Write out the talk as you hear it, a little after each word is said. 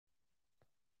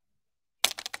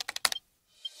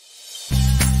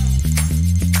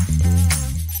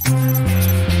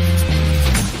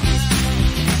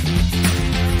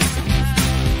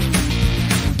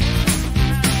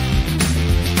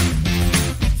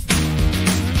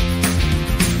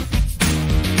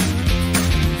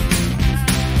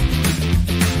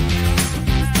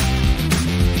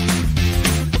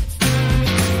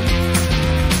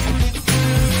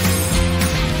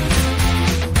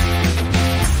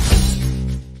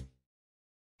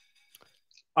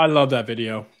I love that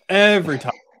video every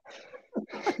time.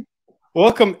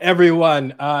 Welcome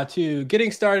everyone to getting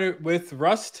started with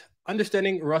Rust,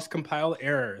 understanding Rust compile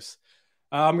errors.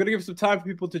 I'm gonna give some time for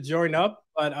people to join up,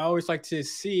 but I always like to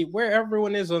see where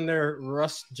everyone is on their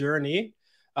Rust journey.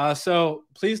 So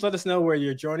please let us know where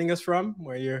you're joining us from,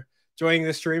 where you're joining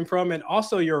the stream from, and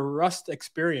also your Rust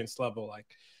experience level.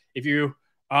 Like if you,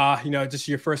 just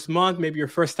your first month, maybe your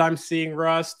first time seeing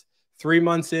Rust, 3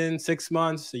 months in, 6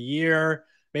 months, a year.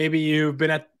 Maybe you've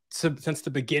been at since the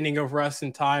beginning of Rust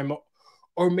in time,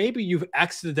 or maybe you've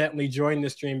accidentally joined the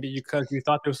stream because you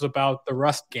thought this was about the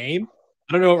Rust game.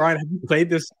 I don't know, Ryan, have you played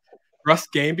this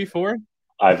Rust game before?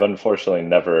 I've unfortunately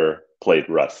never played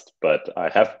Rust, but I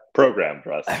have programmed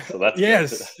Rust, so that's good.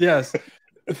 Yes, yes.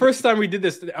 The first time we did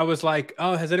this, I was like,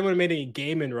 "Oh, has anyone made a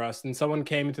game in Rust?" And someone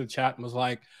came into the chat and was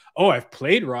like, "Oh, I've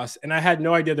played Rust," and I had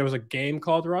no idea there was a game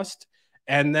called Rust.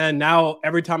 And then now,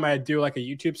 every time I do like a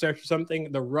YouTube search or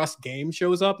something, the Rust game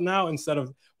shows up now instead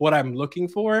of what I'm looking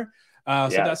for. So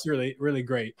Yeah, that's really, really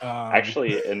great.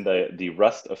 actually, in the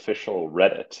Rust official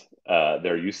Reddit,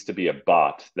 there used to be a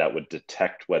bot that would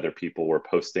detect whether people were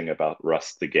posting about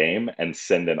Rust the game and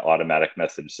send an automatic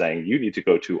message saying you need to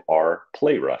go to R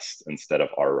Play Rust instead of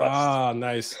R Rust. Ah,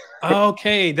 nice.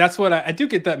 Okay, that's what I do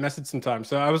get that message sometimes.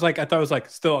 So I thought it was like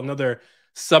still another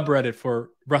subreddit for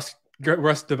Rust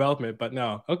development, but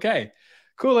no. Okay,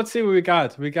 cool. Let's see what we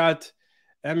got. We got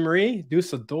Emery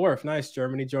Dusseldorf, nice,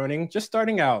 Germany joining, just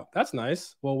starting out. That's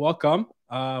nice. Well, welcome.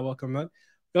 Welcome.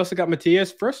 We also got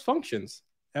Matthias, first functions.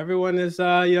 Everyone is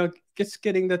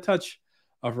getting the touch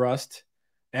of Rust,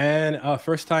 and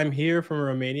first time here from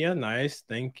Romania. Nice.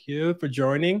 Thank you for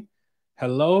joining.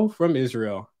 Hello from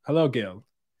Israel. Hello, Gil.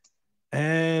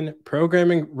 And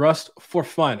programming Rust for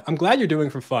fun. I'm glad you're doing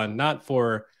for fun, not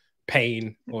for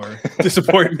pain or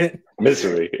disappointment.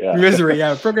 Misery, yeah. Misery,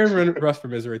 yeah. Programming Rust for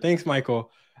misery. Thanks, Michael,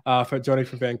 for joining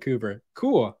from Vancouver.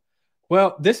 Cool.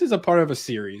 Well, this is a part of a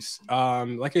series.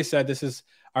 Like I said, this is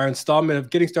our installment of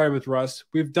getting started with Rust.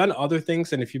 We've done other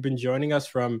things, and if you've been joining us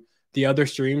from the other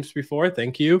streams before,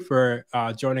 thank you for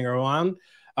joining around.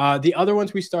 The other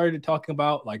ones we started talking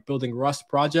about, like building Rust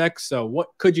projects. So, what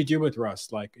could you do with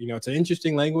Rust? Like, it's an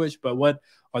interesting language, but what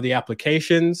are the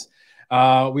applications?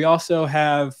 We also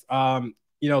have,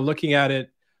 looking at it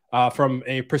from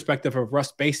a perspective of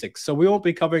Rust basics. So we won't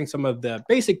be covering some of the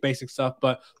basic stuff,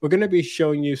 but we're going to be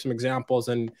showing you some examples.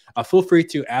 And feel free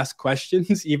to ask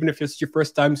questions, even if it's your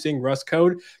first time seeing Rust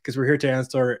code, because we're here to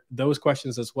answer those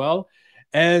questions as well.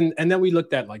 And then we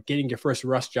looked at like getting your first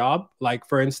Rust job. Like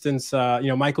for instance,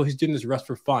 Michael, he's doing this Rust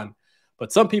for fun,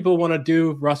 but some people want to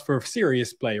do Rust for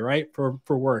serious play, right? For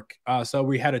work. So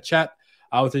we had a chat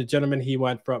with a gentleman. He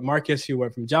went from Marcus, who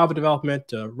went from Java development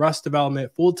to Rust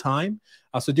development full time.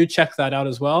 So do check that out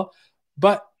as well.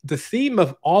 But the theme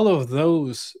of all of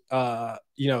those,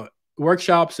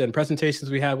 workshops and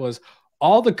presentations we had was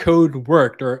all the code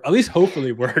worked, or at least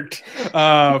hopefully worked,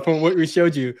 from what we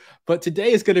showed you. But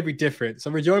today is going to be different.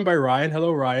 So we're joined by Ryan.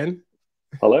 Hello, Ryan.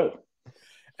 Hello.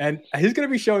 And he's going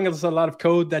to be showing us a lot of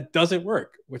code that doesn't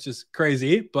work, which is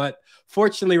crazy. But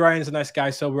fortunately, Ryan's a nice guy,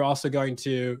 so we're also going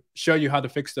to show you how to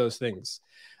fix those things.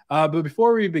 But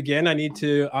before we begin,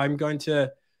 I'm going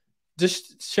to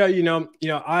just show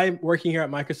I'm working here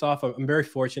at Microsoft. I'm very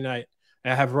fortunate.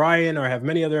 I have Ryan, or I have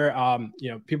many other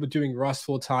people doing Rust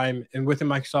full time and within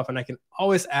Microsoft, and I can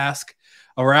always ask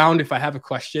around if I have a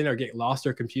question or get lost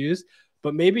or confused.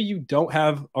 But maybe you don't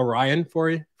have a Ryan for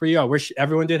you. I wish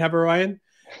everyone did have a Ryan.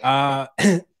 Uh,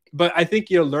 but I think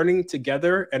learning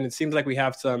together, and it seems like we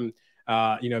have some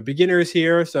beginners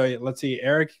here. So let's see,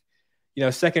 Eric.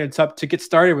 Second, it's up to get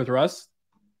started with Rust.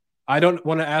 I don't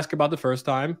want to ask about the first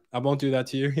time. I won't do that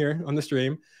to you here on the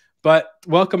stream. But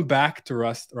welcome back to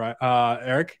Rust, right,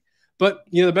 Eric? But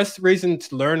the best reason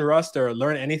to learn Rust or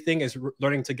learn anything is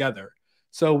learning together.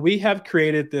 So we have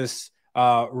created this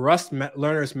Rust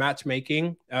learners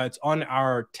matchmaking. It's on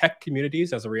our tech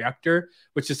communities as a reactor,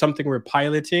 which is something we're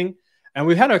piloting. And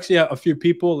we had actually a few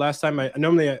people last time. I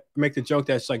normally make the joke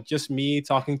that it's like just me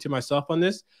talking to myself on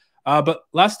this. But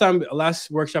last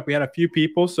workshop, we had a few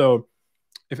people. So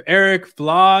if Eric,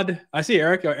 Vlad, I see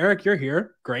Eric. Eric, you're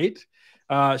here. Great.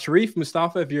 Sharif,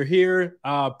 Mustafa, if you're here,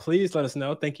 please let us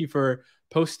know. Thank you for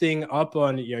posting up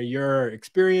on your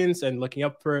experience and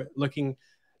looking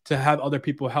to have other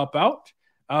people help out.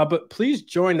 But please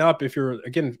join up if you're,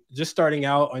 again, just starting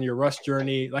out on your Rust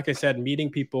journey. Like I said,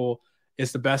 meeting people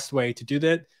is the best way to do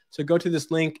that. So go to this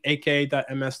link,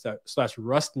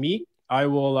 aka.ms/rustmeet. I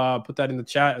will put that in the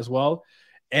chat as well.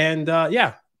 And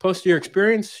post your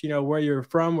experience, where you're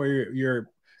from, where you're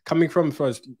coming from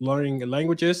for learning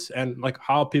languages, and like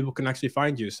how people can actually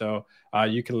find you, so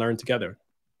you can learn together.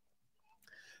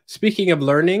 Speaking of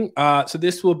learning, so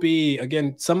this will be,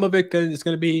 again, some of it is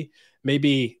going to be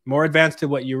maybe more advanced to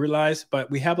what you realize, but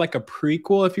we have like a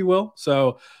prequel, if you will.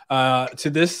 So to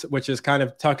this, which is kind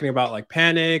of talking about like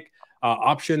panic,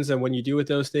 options, and when you do with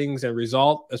those things and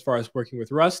result as far as working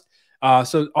with Rust.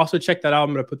 So also check that out.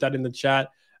 I'm going to put that in the chat.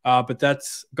 But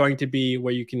that's going to be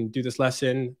where you can do this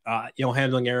lesson,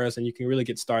 handling errors, and you can really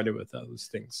get started with those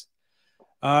things.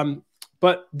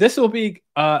 But this will be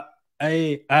not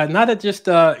a just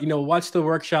watch the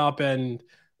workshop and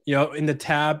in the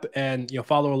tab and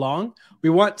follow along.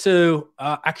 We want to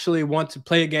actually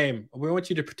play a game. We want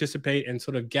you to participate and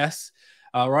sort of guess.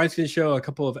 Ryan's going to show a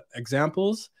couple of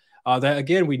examples that,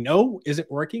 again, we know isn't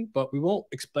working, but we won't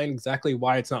explain exactly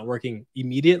why it's not working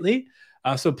immediately.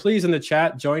 So please, in the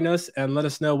chat, join us and let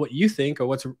us know what you think or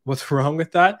what's wrong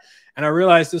with that. And I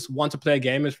realize this "want to play a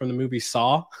game" is from the movie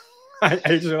Saw. But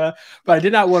I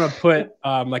did not want to put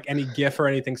like any GIF or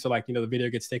anything, so like the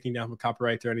video gets taken down for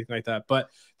copyright or anything like that.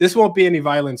 But this won't be any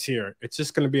violence here. It's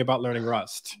just going to be about learning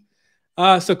Rust.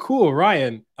 So cool,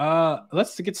 Ryan.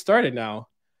 Let's get started now.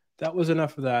 That was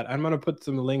enough of that. I'm going to put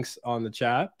some links on the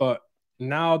chat, but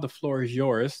now the floor is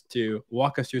yours to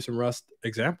walk us through some Rust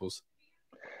examples.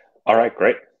 All right,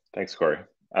 great. Thanks, Corey.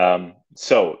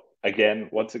 So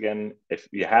once again, if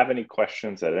you have any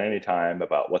questions at any time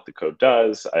about what the code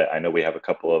does, I know we have a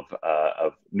couple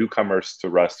of newcomers to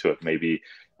Rust who have maybe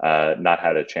not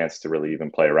had a chance to really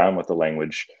even play around with the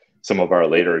language. Some of our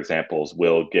later examples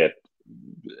will get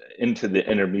into the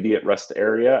intermediate Rust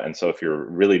area, and so if you're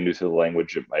really new to the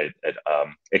language,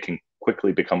 it can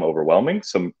quickly become overwhelming.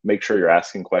 So make sure you're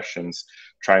asking questions,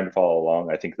 trying to follow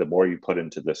along. I think the more you put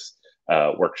into this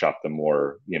workshop, the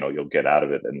more you'll get out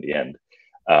of it in the end.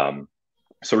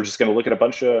 So we're just going to look at a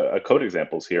bunch of code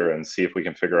examples here and see if we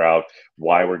can figure out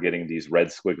why we're getting these red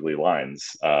squiggly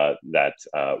lines that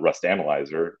Rust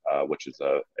Analyzer, which is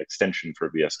an extension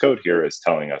for VS Code here, is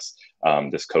telling us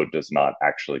this code does not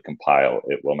actually compile.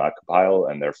 It will not compile,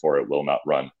 and therefore it will not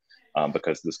run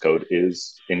because this code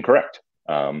is incorrect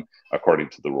according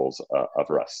to the rules of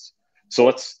Rust. So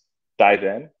let's dive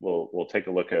in. We'll take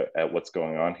a look at what's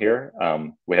going on here.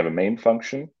 We have a main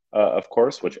function, of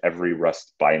course, which every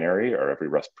Rust binary or every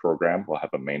Rust program will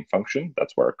have a main function.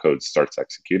 That's where our code starts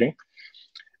executing.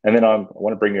 And then I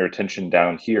want to bring your attention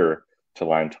down here to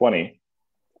line 20.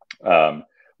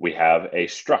 We have a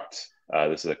struct.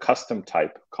 This is a custom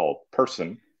type called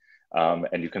person.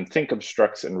 And you can think of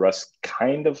structs in Rust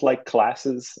kind of like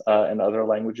classes in other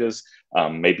languages.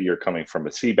 Maybe you're coming from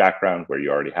a C background where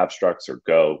you already have structs, or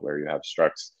Go where you have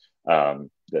structs.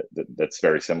 That's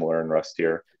very similar in Rust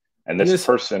here. And this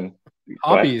person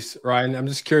hobbies, Ryan. I'm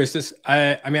just curious.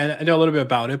 I mean, I know a little bit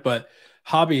about it, but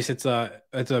hobbies, it's a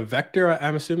vector,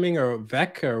 I'm assuming, or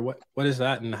vec, or what is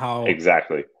that, and how?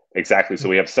 Exactly. So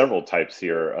we have several types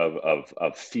here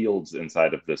of fields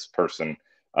inside of this person.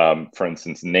 For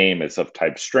instance, name is of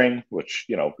type string, which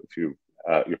if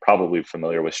you're probably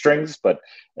familiar with strings, but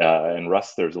in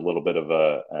Rust there's a little bit of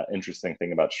a interesting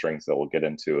thing about strings that we'll get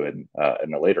into in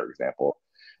a later example.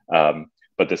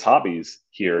 But this hobbies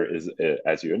here is,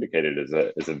 as you indicated, is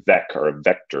a vec or a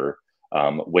vector,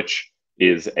 which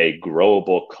is a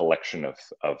growable collection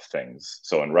of things.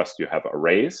 So in Rust you have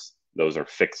arrays. Those are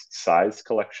fixed size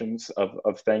collections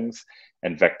of things,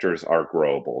 and vectors are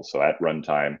growable. So at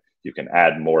runtime, you can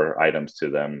add more items to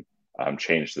them,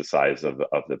 change the size of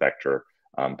the vector,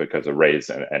 because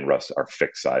arrays and Rust are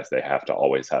fixed size. They have to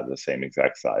always have the same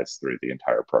exact size through the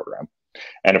entire program.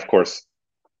 And of course,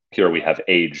 here we have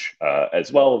age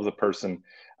as well of the person,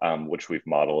 which we've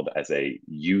modeled as a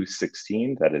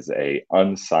U16. That is a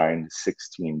unsigned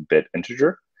 16-bit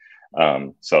integer.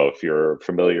 So if you're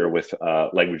familiar with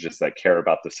languages that care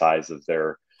about the size of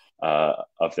their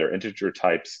integer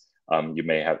types, you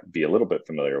may be a little bit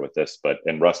familiar with this. But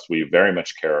in Rust, we very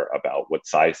much care about what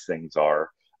size things are,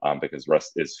 because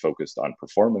Rust is focused on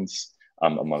performance,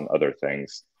 among other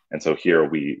things. And so here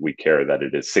we care that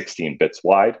it is 16 bits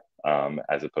wide,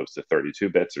 as opposed to 32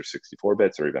 bits or 64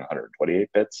 bits or even 128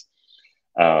 bits.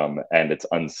 And it's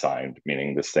unsigned,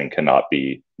 meaning this thing cannot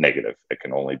be negative. It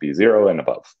can only be 0 and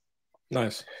above.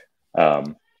 Nice.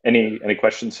 Any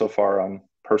questions so far on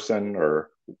person or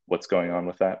what's going on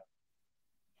with that?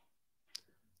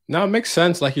 No, it makes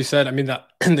sense. Like you said, I mean,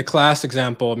 in the class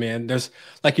example, man, there's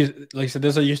like you said,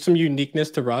 there's some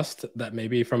uniqueness to Rust that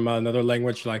maybe from another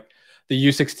language, like the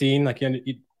U16, like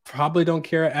you probably don't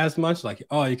care as much. Like,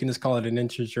 oh, you can just call it an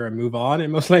integer and move on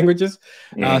in most languages.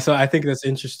 So I think that's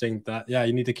interesting that, yeah,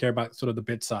 you need to care about sort of the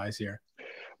bit size here.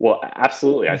 Well,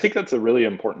 absolutely. I think that's a really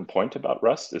important point about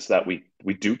Rust, is that we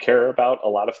do care about a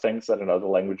lot of things that in other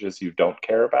languages you don't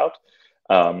care about.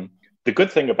 the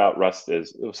good thing about Rust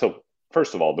is, so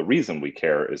first of all, the reason we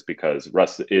care is because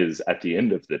Rust is, at the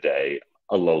end of the day,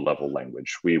 a low-level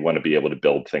language. We want to be able to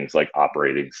build things like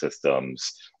operating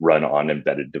systems, run on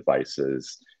embedded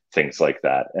devices, things like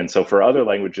that. And so for other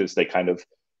languages, they kind of,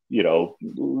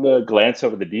 glance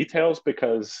over the details,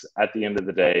 because at the end of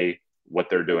the day, what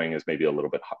they're doing is maybe a little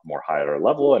bit more higher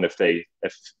level. And if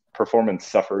performance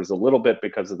suffers a little bit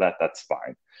because of that, that's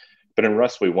fine. But in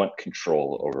Rust, we want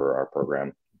control over our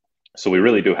program. So we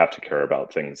really do have to care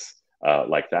about things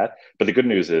like that. But the good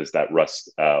news is that Rust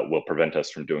will prevent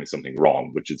us from doing something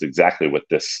wrong, which is exactly what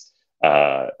this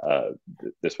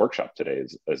workshop today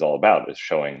is all about, is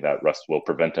showing that Rust will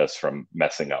prevent us from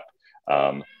messing up.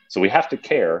 So we have to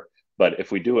care, but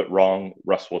if we do it wrong,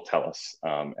 Rust will tell us.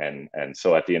 And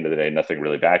so at the end of the day, nothing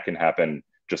really bad can happen.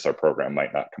 Just our program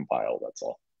might not compile. That's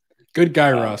all. Good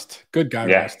guy, Rust. Good guy,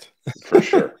 yeah, Rust. For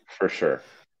sure. For sure.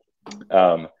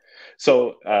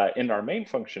 So in our main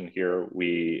function here,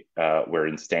 we're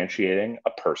instantiating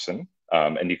a person.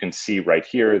 And you can see right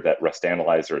here that Rust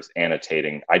Analyzer is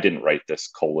annotating. I didn't write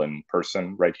this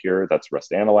 :person right here. That's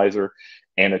Rust Analyzer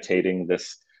annotating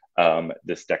this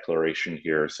declaration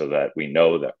here, so that we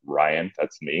know that Ryan,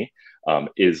 that's me,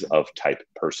 is of type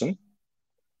person.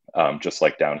 Just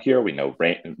like down here, we know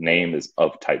name is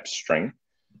of type string.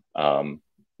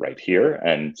 Right here.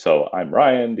 And so I'm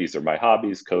Ryan. These are my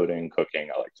hobbies: coding, cooking.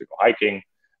 I like to go hiking.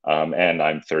 And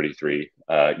I'm 33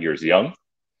 years young.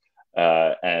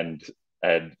 And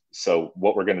so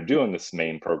what we're going to do in this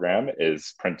main program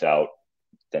is print out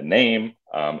the name.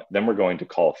 Then we're going to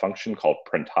call a function called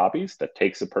print hobbies that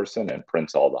takes a person and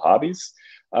prints all the hobbies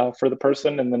for the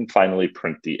person. And then finally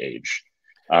print the age.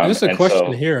 Just a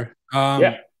question here.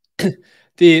 Yeah.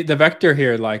 The vector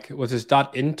here, like, was this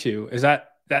 .into? Is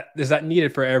that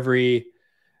needed for every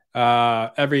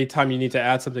time you need to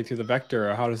add something to the vector,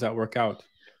 or how does that work out?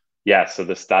 Yeah, so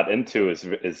this .into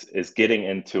is getting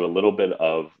into a little bit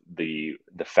of the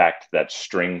fact that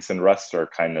strings in Rust are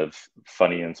kind of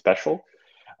funny and special.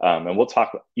 And we'll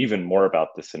talk even more about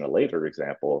this in a later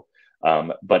example.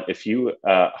 But if you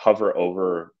hover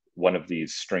over one of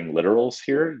these string literals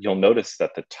here, you'll notice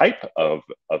that the type of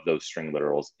those string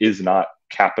literals is not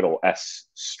capital S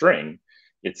string.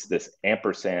 It's this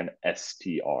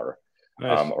 &str,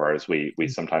 nice. Or as we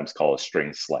sometimes call a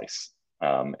string slice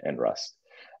in Rust.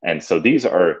 And so these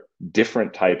are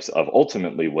different types of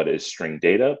ultimately what is string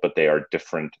data, but they are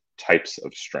different types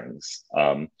of strings.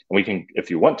 We can, if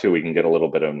you want to, we can get a little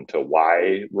bit into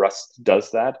why Rust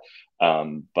does that.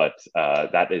 But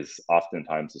that is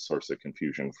oftentimes a source of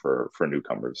confusion for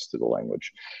newcomers to the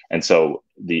language. And so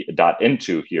the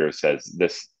 .into here says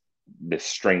this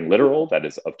string literal that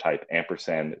is of type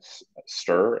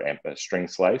 &stir, string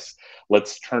slice,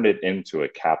 let's turn it into a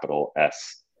capital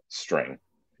S string.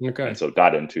 Okay. And so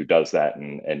 .into does that,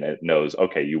 and it knows,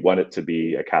 okay, you want it to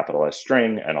be a capital S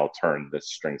string, and I'll turn this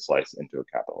string slice into a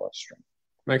capital S string.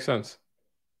 Makes sense.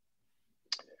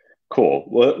 Cool.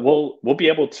 We'll be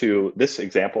able to, this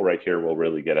example right here will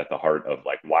really get at the heart of,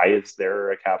 like, why is there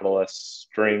a capital S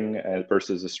string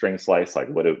versus a string slice? Like,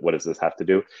 what does this have to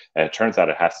do? And it turns out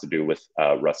it has to do with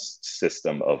Rust's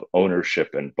system of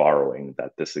ownership and borrowing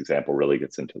that this example really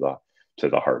gets into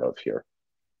the heart of here.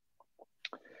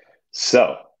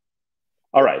 So,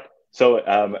 all right.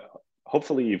 So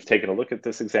hopefully you've taken a look at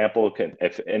this example.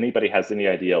 If anybody has any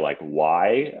idea, like,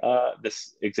 why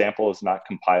this example is not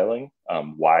compiling,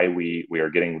 why we are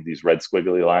getting these red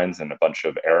squiggly lines and a bunch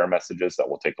of error messages that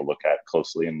we'll take a look at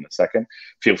closely in a second,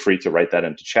 feel free to write that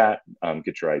into chat,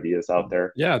 get your ideas out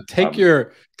there. Yeah, take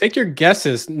your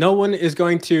guesses. No one is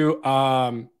going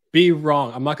to be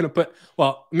wrong. I'm not going to put,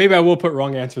 well, maybe I will put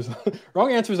wrong answers.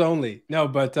 Wrong answers only. No,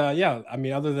 but yeah, I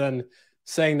mean, other than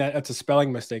saying that it's a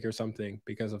spelling mistake or something,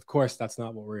 because of course that's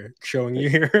not what we're showing you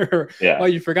here. Yeah. Well,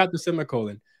 you forgot the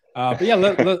semicolon. But yeah,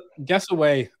 let guess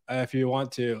away if you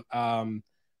want to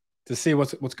see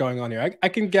what's going on here. I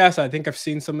can guess. I think I've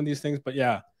seen some of these things, but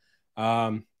yeah,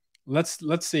 let's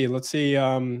see.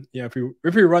 Yeah,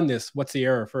 if we run this, what's the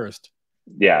error first?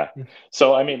 Yeah.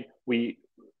 So I mean,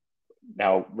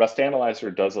 now, Rust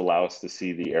Analyzer does allow us to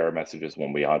see the error messages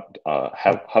when we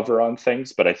hover on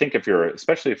things, but I think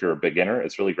especially if you're a beginner,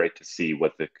 it's really great to see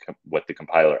what the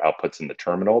compiler outputs in the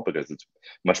terminal, because it's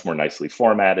much more nicely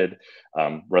formatted.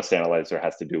 Rust Analyzer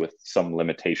has to do with some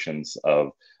limitations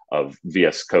of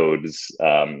VS Code's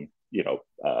UI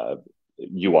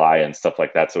and stuff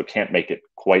like that, so it can't make it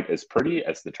quite as pretty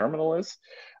as the terminal is.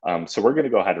 So we're going to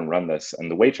go ahead and run this, and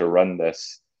the way to run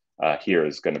this here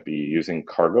is going to be using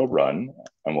cargo run,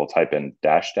 and we'll type in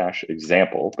 --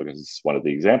 example, because it's one of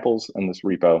the examples in this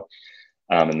repo.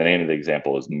 And the name of the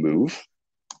example is move.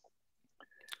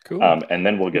 Cool. And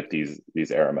then we'll get these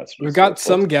error messages. We've got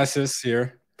some guesses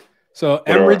here. So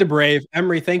Emery the Brave.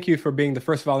 Emery, thank you for being the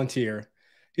first volunteer.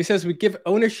 He says we give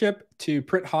ownership to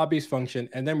print hobbies function,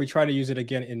 and then we try to use it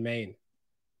again in main.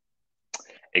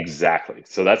 Exactly.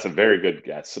 So that's a very good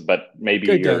guess. But maybe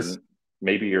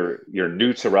you're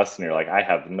new to Rust and you're like, I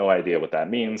have no idea what that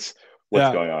means.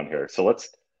 What's going on here? So let's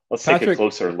take a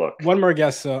closer look. One more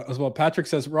guess as well. Patrick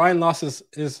says Ryan lost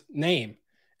his name,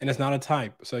 and it's not a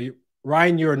type. So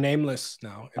Ryan, you're nameless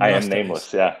now. I am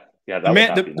nameless. Yeah. Yeah.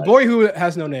 That the nice. boy who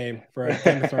has no name, for a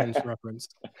Game of Thrones reference.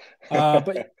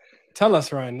 But tell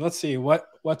us, Ryan. Let's see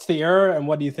what's the error, and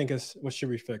what do you think what should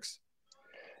we fix?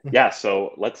 Yeah.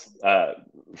 So let's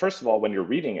first of all, when you're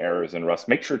reading errors in Rust,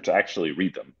 make sure to actually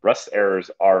read them. Rust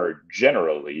errors are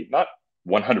generally not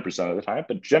 100% of the time,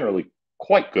 but generally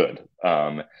quite good.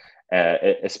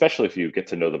 Especially if you get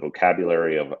to know the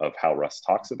vocabulary of how Rust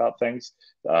talks about things,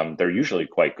 they're usually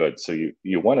quite good. So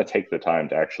you want to take the time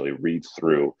to actually read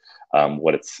through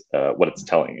what it's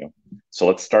telling you. So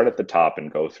let's start at the top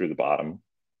and go through the bottom.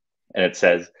 And it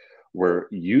says we're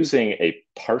using a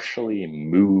partially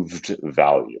moved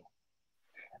value.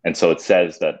 And so it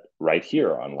says that right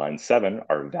here on line 7,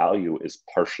 our value is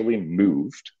partially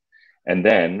moved. And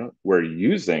then we're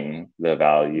using the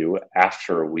value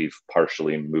after we've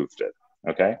partially moved it.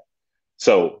 Okay.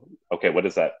 So, what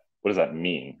does that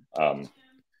mean?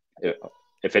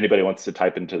 If anybody wants to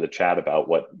type into the chat about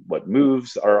what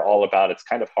moves are all about, it's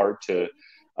kind of hard to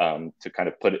kind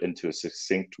of put it into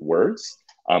succinct words.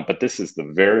 But this is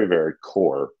the very, very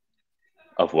core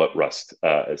of what Rust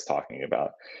is talking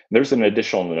about. And there's an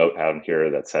additional note down here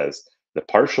that says the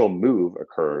partial move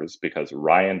occurs because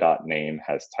Ryan.name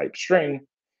has type string,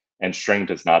 and string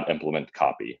does not implement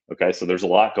copy. Okay, so there's a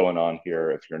lot going on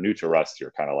here. If you're new to Rust,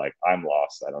 you're kind of like, I'm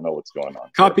lost. I don't know what's going on.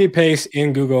 Copy paste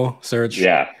in Google search.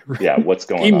 Yeah, what's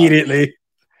going on? Immediately.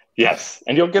 Yes,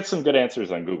 and you'll get some good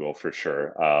answers on Google for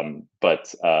sure.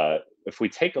 But if we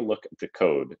take a look at the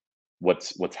code,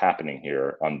 what's happening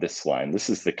here on this line, this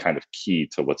is the kind of key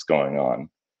to what's going on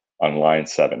line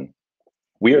 7.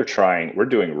 We're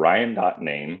doing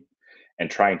Ryan.name and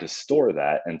trying to store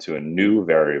that into a new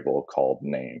variable called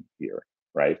name here,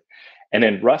 right? And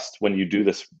in Rust, when you do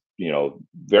this,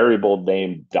 variable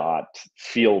name dot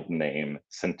field name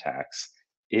syntax,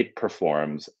 it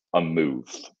performs a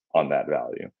move on that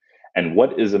value. And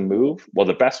what is a move? Well,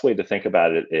 the best way to think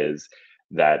about it is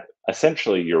that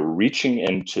essentially you're reaching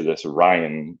into this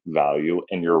Ryan value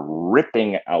and you're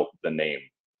ripping out the name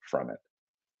from it.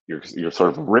 You're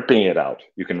sort of ripping it out.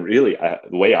 You can really,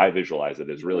 the way I visualize it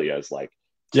is really as like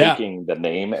taking the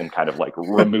name and kind of like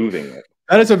removing it.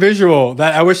 That is a visual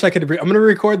that I wish I could. I'm going to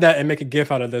record that and make a GIF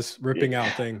out of this ripping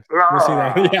out thing. We'll see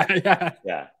that.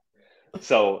 Yeah.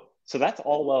 So that's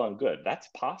all well and good. That's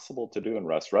possible to do in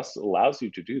Rust. Rust allows you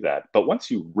to do that. But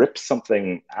once you rip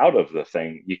something out of the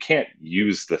thing, you can't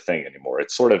use the thing anymore.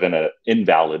 It's sort of in an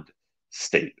invalid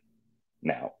state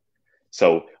now.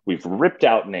 So we've ripped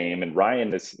out name, and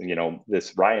Ryan is,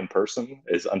 this Ryan person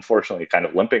is unfortunately kind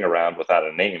of limping around without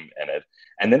a name in it.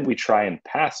 And then we try and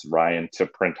pass Ryan to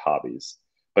print hobbies.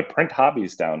 But print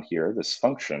hobbies down here, this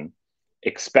function,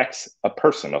 expects a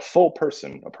person, a full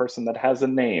person, a person that has a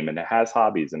name and it has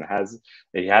hobbies and it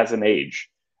has an age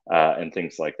and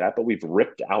things like that. But we've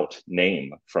ripped out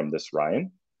name from this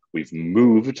Ryan. We've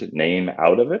moved name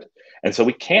out of it. And so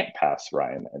we can't pass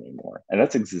Ryan anymore. And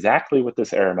that's exactly what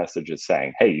this error message is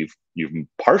saying. Hey, you've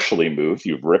partially moved,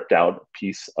 you've ripped out a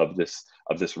piece of this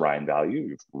Ryan value,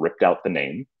 you've ripped out the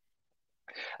name.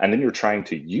 And then you're trying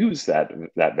to use that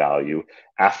value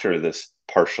after this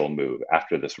partial move,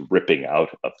 after this ripping out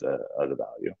of the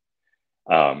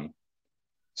value.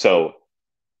 So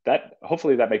that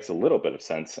hopefully that makes a little bit of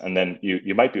sense. And then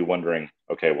you might be wondering,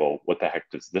 okay, well, what the heck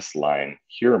does this line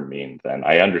here mean then?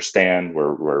 I understand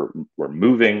we're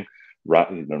moving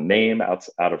name out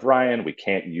of Ryan. We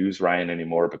can't use Ryan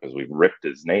anymore because we've ripped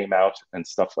his name out and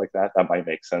stuff like that. That might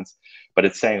make sense. But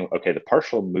it's saying, okay, the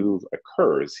partial move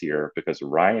occurs here because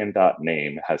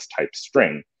Ryan.name has type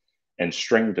string, and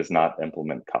string does not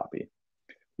implement copy.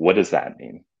 What does that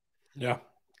mean? Yeah.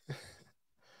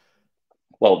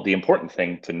 Well, the important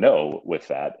thing to know with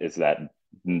that is that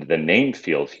the name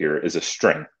field here is a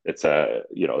string. It's a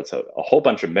whole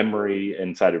bunch of memory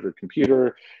inside of your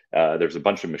computer. There's a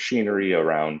bunch of machinery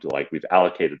around, like we've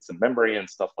allocated some memory and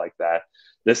stuff like that.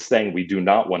 This thing, we do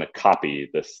not want to copy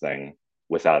this thing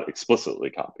without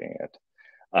explicitly copying it.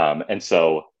 And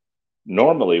so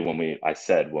normally when we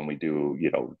do,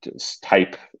 just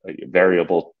type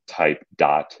variable type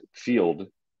dot field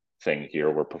thing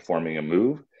here, we're performing a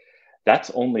move.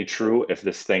 That's only true if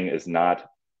this thing is not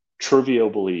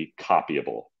trivially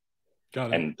copyable.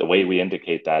 Got it. And the way we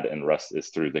indicate that in Rust is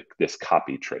through this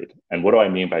copy trait. And what do I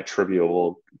mean by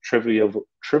trivially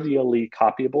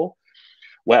copyable?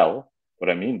 Well, what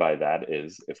I mean by that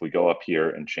is if we go up here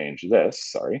and change this,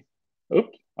 sorry,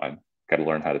 oops, I've got to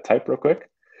learn how to type real quick.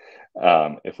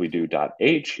 If we do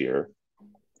 .age here,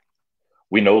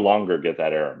 we no longer get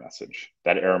that error message.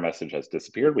 That error message has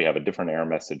disappeared. We have a different error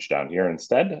message down here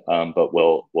instead, but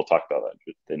we'll talk about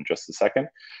that in just a second.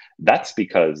 That's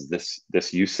because this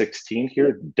U16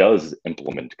 here does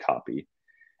implement copy.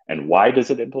 And why does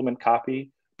it implement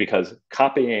copy? Because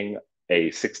copying a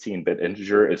 16-bit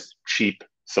integer is cheap,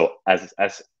 so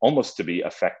as almost to be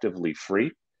effectively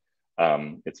free.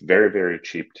 It's very, very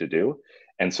cheap to do.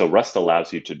 And so Rust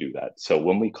allows you to do that. So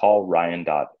when we call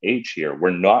Ryan.age here,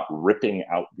 we're not ripping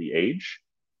out the age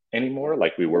anymore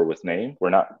like we were with name.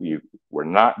 We're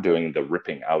not doing the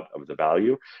ripping out of the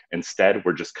value. Instead,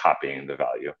 we're just copying the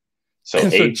value. So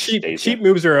age cheap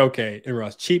moves are okay in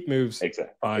Rust. Cheap moves,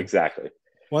 exactly.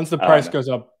 Once the price goes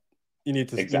up, you need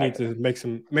to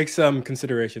make some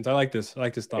considerations. I like this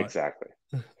thought. Exactly.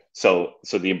 So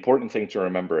the important thing to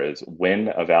remember is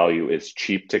when a value is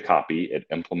cheap to copy, it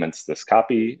implements this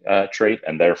copy trait,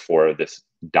 and therefore this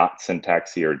dot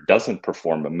syntax here doesn't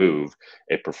perform a move,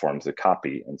 it performs a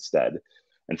copy instead.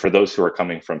 And for those who are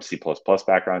coming from C++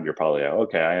 background, you're probably like,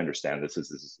 okay, I understand this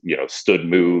is stood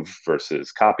move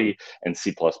versus copy. And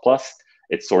C++,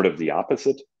 it's sort of the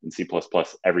opposite. In C++,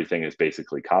 everything is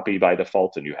basically copy by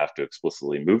default, and you have to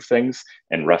explicitly move things.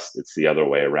 In Rust, it's the other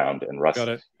way around. In Rust,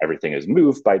 everything is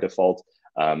moved by default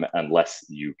unless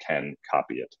you can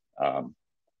copy it.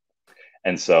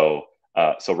 And so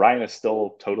Ryan is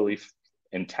still totally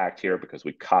intact here because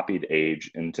we copied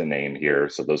age into name here.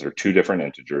 So those are two different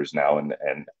integers now and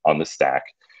on the stack.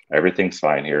 Everything's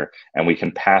fine here. And we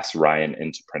can pass Ryan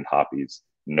into print hobbies,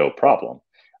 no problem.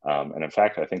 And in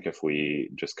fact, I think if we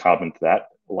just comment that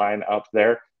line up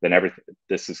there, then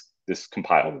this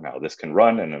compiled now. This can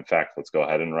run. And in fact, let's go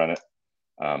ahead and run it.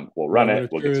 We'll run it.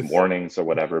 We'll get some warnings or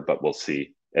whatever, but we'll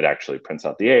see it actually prints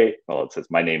out the A. Well, it says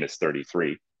my name is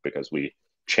 33 because we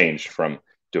changed from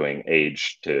doing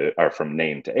age from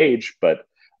name to age, but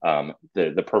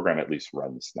the program at least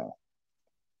runs now.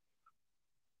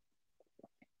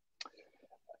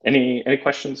 Any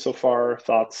questions so far?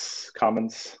 Thoughts,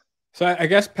 comments? So I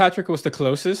guess Patrick was the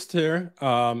closest here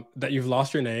that you've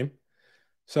lost your name.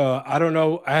 So I don't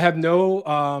know. I have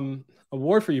no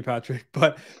award for you, Patrick,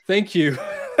 but thank you.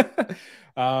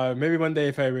 Maybe one day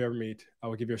if I ever meet, I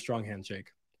will give you a strong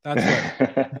handshake. That's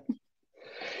right.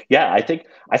 Yeah, I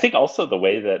think also the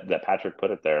way that Patrick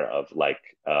put it there of like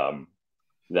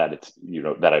that it's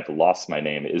that I've lost my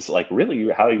name is like really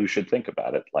how you should think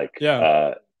about it. Like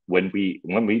when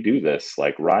we do this,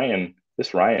 like Ryan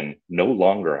no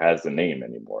longer has a name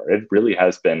anymore. It really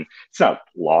has been, it's not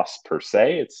lost per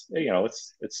se. It's,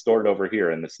 it's stored over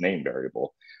here in this name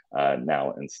variable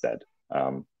now instead.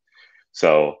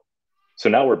 So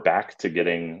now we're back to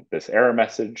getting this error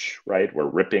message, right? We're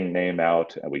ripping name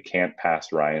out and we can't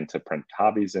pass Ryan to print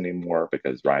hobbies anymore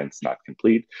because Ryan's not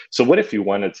complete. So what if you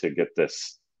wanted to get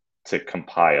this to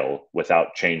compile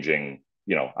without changing,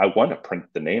 I want to print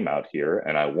the name out here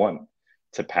and I want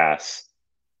to pass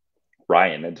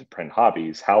Ryan into print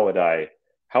hobbies. How would I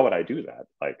do that?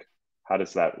 Like, how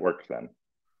does that work then?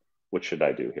 What should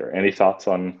I do here? Any thoughts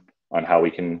on how we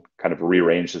can kind of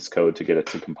rearrange this code to get it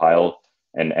to compile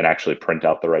and actually print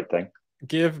out the right thing?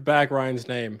 Give back Ryan's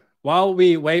name. While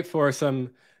we wait for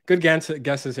some good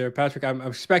guesses here, Patrick, I'm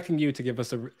expecting you to give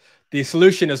us the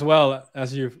solution as well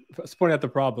as you've pointed out the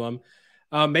problem.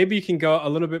 Maybe you can go a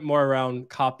little bit more around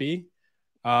copy.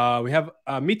 We have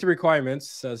meet the requirements.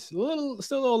 Still a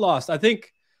little lost. I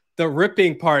think the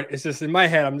ripping part is just in my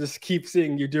head. I'm just keep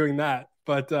seeing you doing that.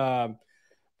 But this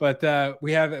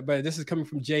is coming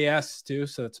from JS too,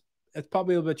 so it's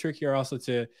probably a little bit trickier also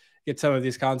to get some of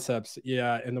these concepts,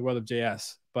 in the world of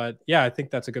JS. But yeah, I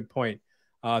think that's a good point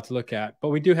to look at. But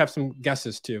we do have some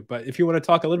guesses too. But if you want to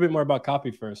talk a little bit more about copy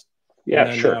first,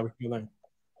 yeah, sure.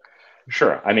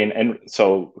 Sure. I mean, and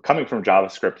so coming from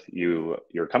JavaScript,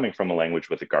 you're coming from a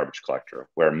language with a garbage collector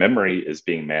where memory is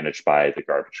being managed by the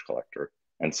garbage collector.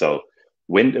 And so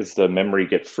when does the memory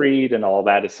get freed and all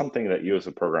that is something that you as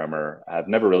a programmer have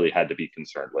never really had to be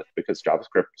concerned with because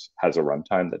JavaScript has a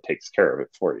runtime that takes care of it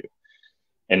for you.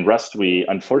 In Rust, we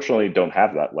unfortunately don't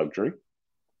have that luxury.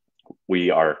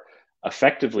 We are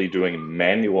effectively doing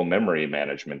manual memory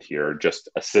management here, just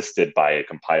assisted by a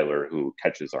compiler who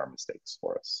catches our mistakes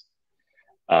for us.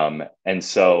 And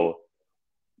so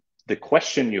the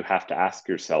question you have to ask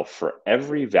yourself for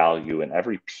every value and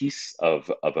every piece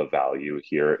of a value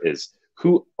here is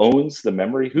who owns the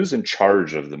memory? Who's in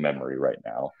charge of the memory right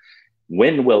now?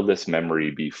 when will this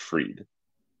memory be freed?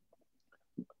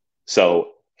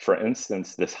 So for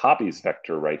instance, this hobbies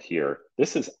vector right here,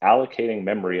 this is allocating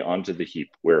memory onto the heap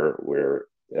where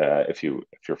if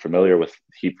you're familiar with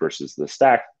heap versus the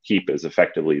stack, heap is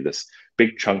effectively this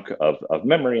big chunk of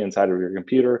memory inside of your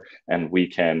computer, and we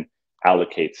can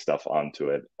allocate stuff onto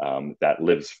it that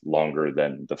lives longer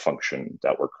than the function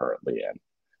that we're currently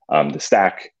in. The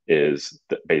stack is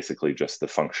basically just the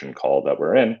function call that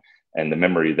we're in, and the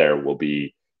memory there will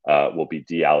be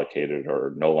deallocated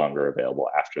or no longer available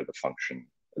after the function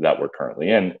that we're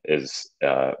currently in is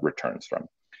returns from.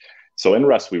 So in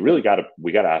Rust, we got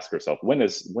to ask ourselves, when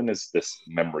is this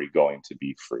memory going to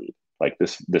be freed? Like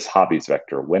this hobbies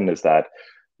vector, when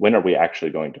are we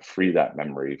actually going to free that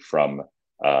memory from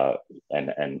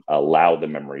and allow the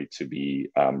memory to be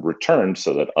returned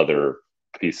so that other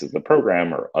pieces of the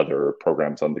program or other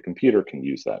programs on the computer can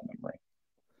use that memory?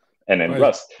 And in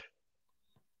Rust,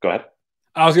 go ahead.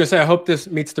 I was going to say, I hope this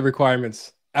meets the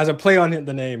requirements as a play on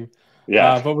the name.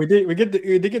 Yeah, but we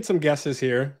did get some guesses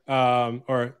here,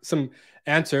 or some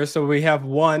answers. So we have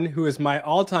one who is my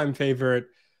all-time favorite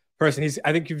person.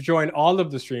 I think you've joined all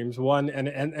of the streams, one,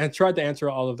 and tried to answer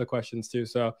all of the questions too.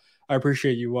 So I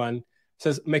appreciate you. One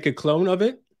says make a clone of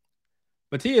it.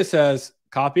 Matthias says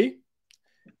copy,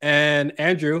 and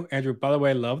Andrew, by the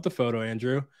way, love the photo,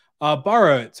 Andrew.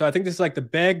 Borrow it. So I think this is like the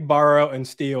beg, borrow, and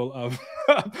steal of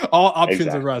all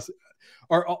options of Rust.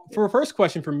 Or for a first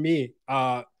question for me,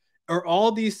 are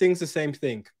all these things the same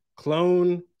thing?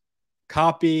 Clone,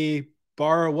 copy,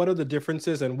 borrow. What are the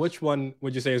differences, and which one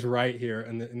would you say is right here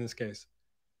in this case?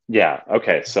 Yeah.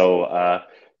 Okay. So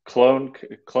clone,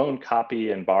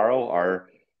 copy, and borrow are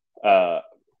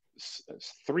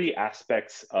three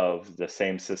aspects of the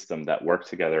same system that work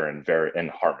together in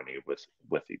harmony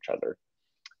with each other,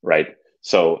 right?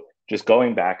 So just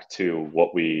going back to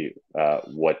what we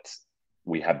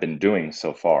have been doing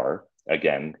so far.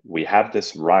 Again, we have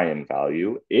this Ryan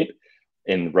value. It,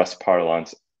 in Rust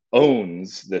parlance,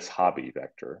 owns this hobby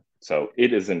vector. So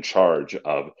it is in charge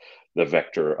of the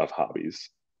vector of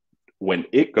hobbies. When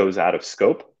it goes out of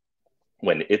scope,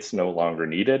 when it's no longer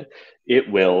needed, it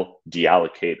will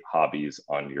deallocate hobbies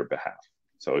on your behalf.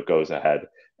 So it goes ahead,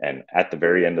 and at the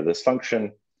very end of this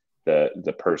function,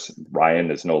 the person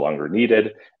Ryan is no longer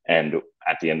needed, and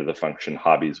at the end of the function,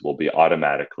 hobbies will be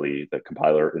the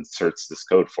compiler inserts this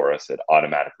code for us. It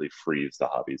automatically frees the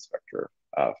hobbies vector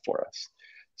for us.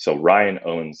 So Ryan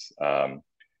owns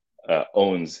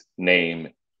name,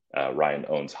 Ryan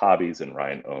owns hobbies, and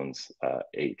Ryan owns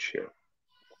age here.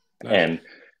 Nice. And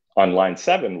on line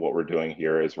 7, what we're doing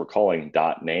here is we're calling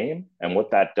 .name, and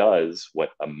what that does,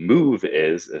 what a move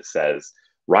is, it says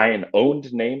Ryan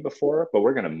owned name before, but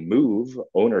we're going to move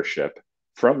ownership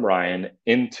from Ryan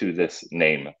into this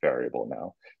name variable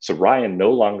now. So Ryan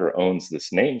no longer owns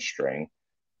this name string.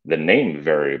 The name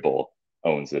variable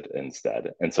owns it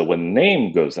instead. And so when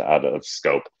name goes out of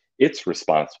scope, it's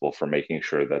responsible for making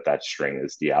sure that that string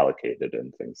is deallocated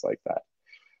and things like that.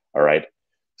 All right.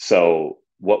 So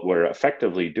what we're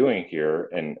effectively doing here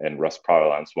in Rust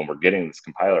parlance, when we're getting this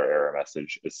compiler error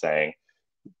message, is saying,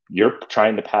 you're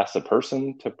trying to pass a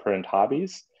person to print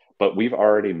hobbies, but we've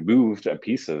already moved a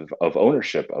piece of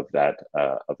ownership of that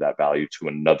value to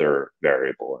another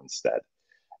variable instead.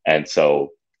 And so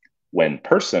when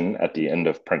person at the end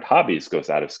of print hobbies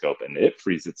goes out of scope and it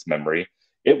frees its memory,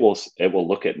 it will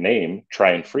look at name,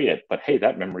 try and free it, but hey,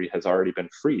 that memory has already been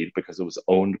freed because it was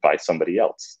owned by somebody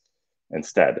else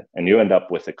instead. And you end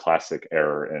up with a classic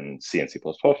error in C and C++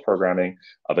 programming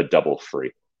of a double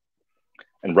free.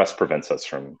 And Rust prevents us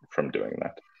from doing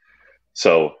that.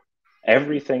 So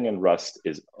everything in Rust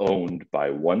is owned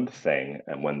by one thing,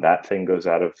 and when that thing goes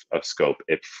out of scope,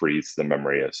 it frees the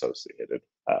memory associated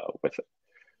with it.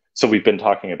 So we've been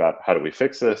talking about how do we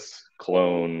fix this,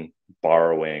 clone,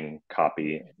 borrowing,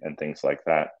 copy, and things like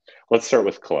that. Let's start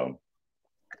with clone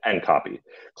and copy.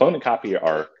 Clone and copy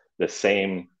are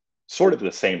sort of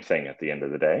the same thing at the end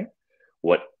of the day.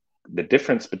 What the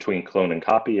difference between clone and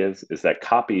copy is that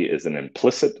copy is an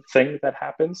implicit thing that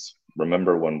happens.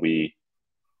 Remember when we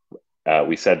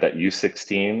said that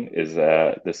U16 is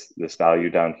this value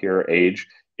down here, age,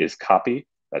 is copy.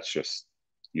 That's just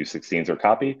U16s are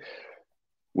copy.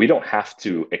 We don't have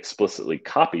to explicitly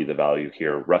copy the value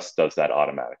here. Rust does that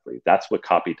automatically. That's what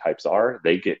copy types are.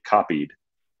 They get copied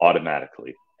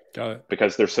automatically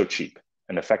because they're so cheap.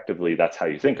 And effectively, that's how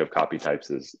you think of copy types,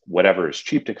 is whatever is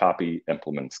cheap to copy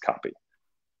implements copy.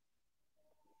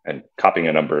 And copying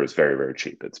a number is very, very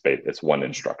cheap. It's one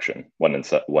instruction,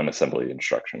 one assembly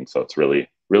instruction. So it's really,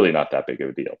 really not that big of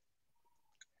a deal.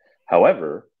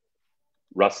 However,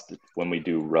 Rust, when we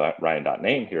do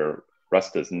Ryan.name here,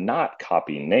 Rust does not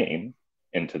copy name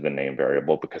into the name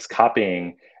variable because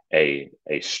copying a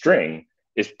string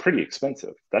is pretty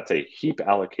expensive. That's a heap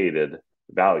allocated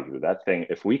value. That thing,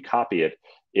 if we copy it,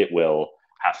 it will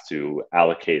have to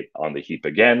allocate on the heap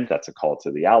again. That's a call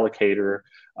to the allocator.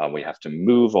 We have to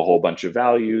move a whole bunch of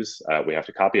values. We have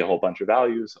to copy a whole bunch of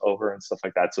values over and stuff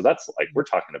like that. So that's like, we're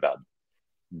talking about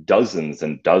dozens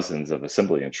and dozens of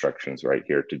assembly instructions right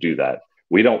here to do that.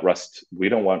 We don't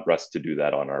want Rust to do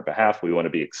that on our behalf. We want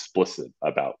to be explicit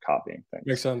about copying things.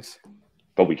 Makes sense.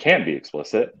 But we can be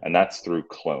explicit, and that's through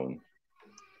clone.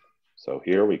 So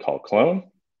here we call clone.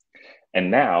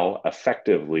 And now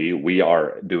effectively we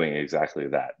are doing exactly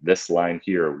that. This line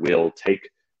here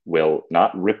will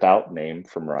not rip out name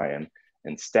from Ryan.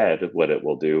 Instead, what it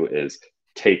will do is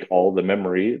take all the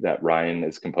memory that Ryan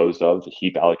is composed of, the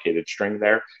heap allocated string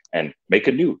there, and make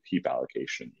a new heap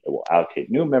allocation. It will allocate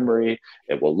new memory.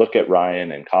 It will look at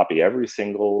Ryan and copy every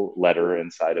single letter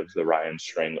inside of the Ryan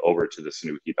string over to this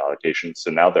new heap allocation.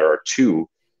 So now there are 2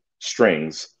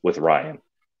 strings with Ryan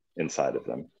inside of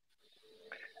them.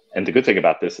 And the good thing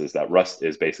about this is that Rust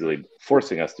is basically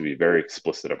forcing us to be very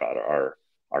explicit about our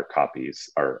copies,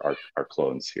 our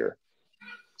clones here.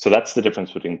 So that's the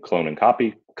difference between clone and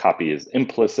copy. Copy is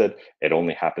implicit. It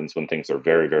only happens when things are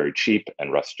very, very cheap,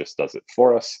 and Rust just does it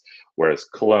for us. Whereas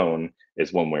clone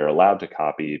is when we're allowed to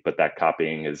copy, but that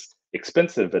copying is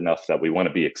expensive enough that we want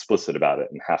to be explicit about it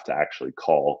and have to actually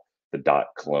call the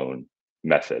 .clone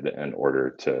method in order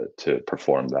to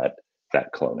perform that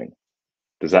cloning.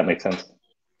 Does that make sense?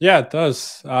 Yeah, it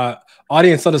does.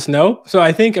 Audience, let us know. So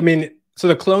I think, so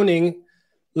the cloning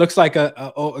looks like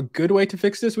a good way to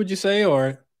fix this, would you say,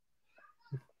 or?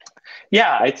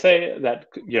 Yeah, I'd say that,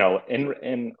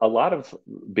 in a lot of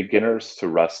beginners to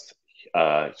Rust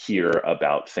hear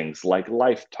about things like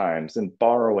lifetimes and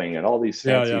borrowing and all these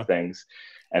fancy things,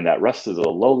 and that Rust is a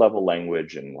low-level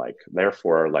language, and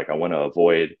therefore I want to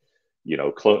avoid,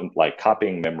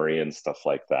 copying memory and stuff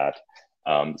like that.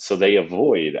 So they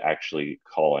avoid actually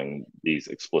calling these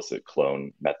explicit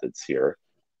clone methods here.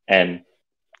 And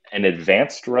an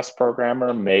advanced Rust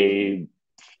programmer may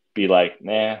be like,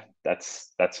 nah,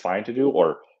 that's fine to do.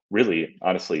 Or really,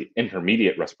 honestly,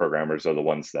 intermediate Rust programmers are the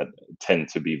ones that tend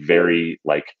to be very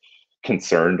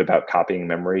concerned about copying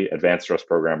memory. Advanced Rust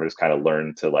programmers kind of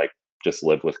learn to just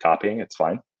live with copying. It's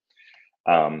fine.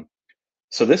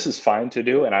 So this is fine to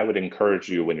do, and I would encourage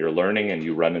you, when you're learning and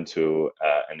you run into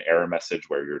an error message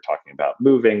where you're talking about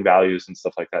moving values and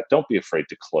stuff like that, don't be afraid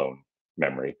to clone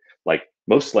memory. Like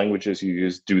most languages you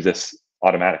use do this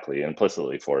automatically,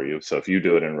 implicitly for you. So if you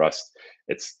do it in Rust,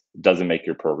 it doesn't make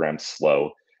your program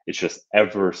slow. It's just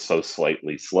ever so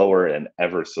slightly slower and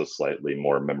ever so slightly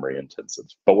more memory intensive.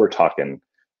 But we're talking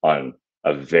on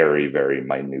a very, very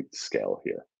minute scale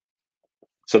here.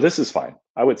 So this is fine.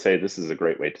 I would say this is a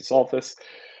great way to solve this.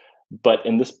 But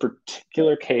in this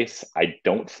particular case, I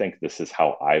don't think this is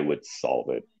how I would solve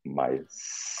it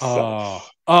myself.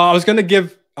 I was gonna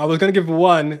give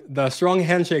one the strong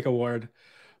handshake award,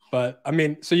 but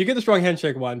so you get the strong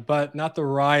handshake one, but not the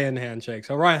Ryan handshake.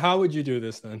 So Ryan, how would you do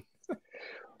this then?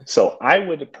 So I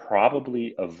would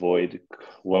probably avoid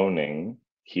cloning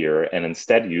here and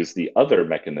instead use the other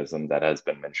mechanism that has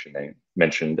been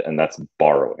mentioned, and that's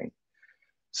borrowing.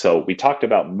 So we talked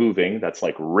about moving, that's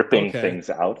like ripping things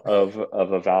out of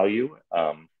a value,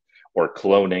 or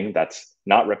cloning, that's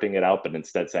not ripping it out, but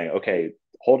instead saying, okay,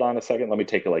 hold on a second, let me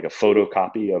take a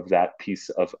photocopy of that piece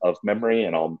of memory,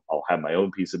 and I'll have my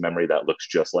own piece of memory that looks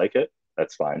just like it.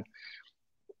 That's fine.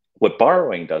 What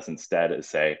borrowing does instead is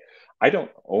say, I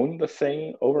don't own the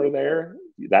thing over there,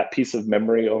 that piece of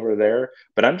memory over there,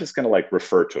 but I'm just going to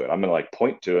refer to it. I'm going to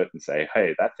point to it and say,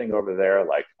 hey, that thing over there,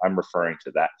 I'm referring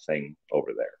to that thing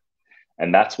over there.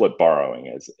 And that's what borrowing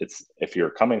is. It's, if you're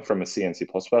coming from a C and C++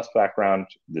 background,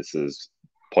 this is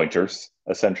pointers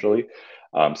essentially.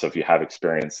 So if you have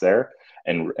experience there,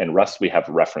 and Rust, we have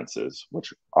references,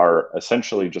 which are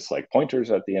essentially just like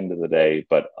pointers at the end of the day,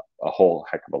 but a whole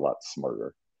heck of a lot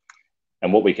smarter.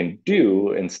 And what we can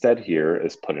do instead here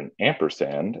is put an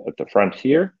ampersand at the front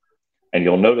here. And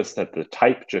you'll notice that the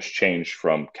type just changed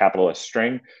from capital S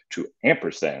string to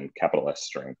ampersand capital S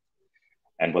string.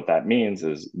 And what that means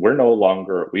is we no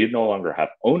longer have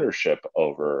ownership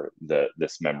over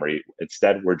this memory.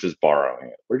 Instead, we're just borrowing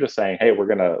it. We're just saying, hey, we're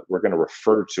gonna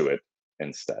refer to it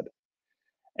instead.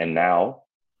 And now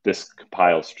this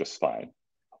compiles just fine.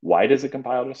 Why does it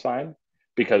compile just fine?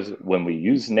 Because when we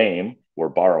use name, we're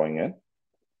borrowing it.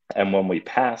 And when we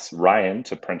pass Ryan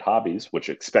to print hobbies, which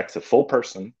expects a full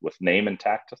person with name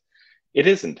intact, it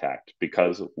is intact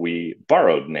because we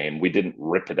borrowed name. We didn't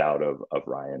rip it out of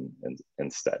Ryan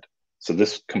instead. So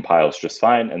this compiles just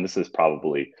fine, and this is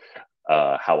probably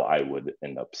how I would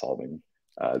end up solving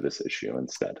this issue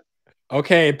instead.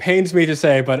 Okay, it pains me to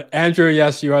say, but Andrew,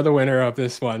 yes, you are the winner of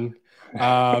this one.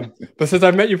 But since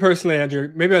I've met you personally,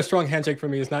 Andrew, maybe a strong handshake for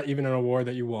me is not even an award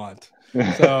that you want.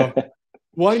 So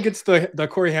one gets the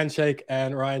Corey handshake,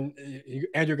 and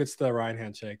Andrew gets the Ryan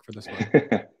handshake for this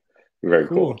one. Very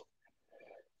cool.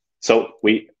 So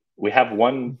we have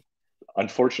one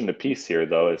unfortunate piece here,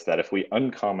 though, is that if we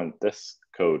uncomment this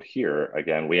code here,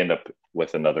 again, we end up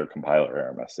with another compiler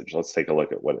error message. Let's take a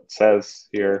look at what it says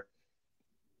here.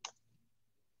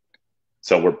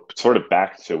 So we're sort of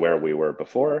back to where we were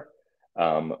before.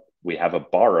 We have a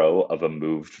borrow of a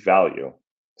moved value.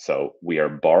 So we are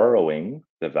borrowing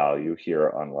the value here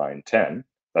on line 10.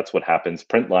 That's what happens.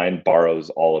 Print line borrows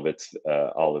all of its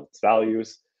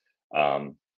values.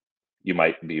 You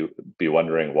might be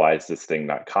wondering, why is this thing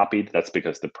not copied? That's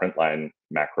because the print line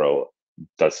macro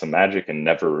does some magic and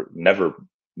never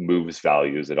moves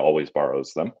values. It always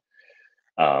borrows them.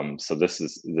 So this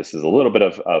is a little bit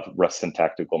of Rust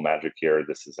syntactical magic here.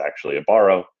 This is actually a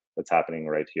borrow that's happening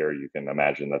right here. You can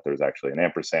imagine that there's actually an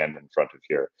ampersand in front of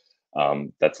here.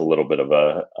 That's a little bit of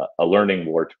a learning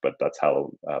wart, but that's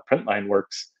how printline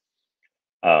works.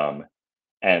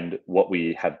 And what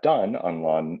we have done on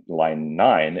line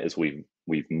 9 is we've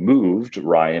moved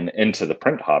Ryan into the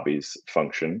print hobbies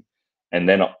function. And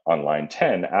then on line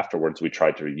 10, afterwards, we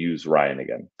tried to use Ryan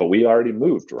again. But we already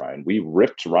moved Ryan. We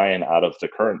ripped Ryan out of the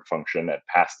current function and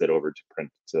passed it over to print.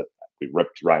 We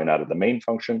ripped Ryan out of the main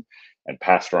function and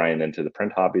passed Ryan into the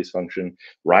print hobbies function.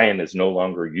 Ryan is no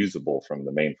longer usable from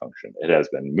the main function. It has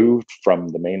been moved from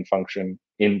the main function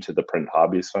into the print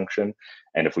hobbies function.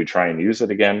 And if we try and use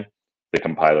it again, the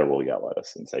compiler will yell at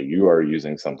us and say, you are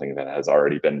using something that has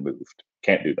already been moved.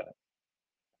 Can't do that.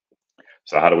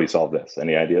 So how do we solve this?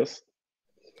 Any ideas?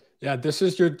 Yeah, this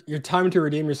is your time to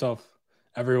redeem yourself,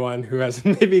 everyone who has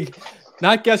maybe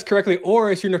not guessed correctly,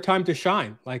 or it's your time to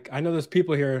shine. Like, I know there's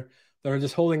people here that are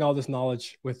just holding all this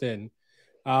knowledge within.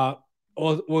 Well,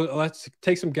 let's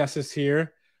take some guesses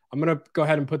here. I'm going to go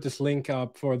ahead and put this link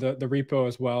up for the repo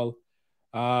as well.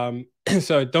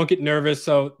 So don't get nervous.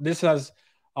 So this has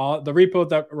the repo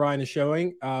that Ryan is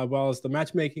showing, well as the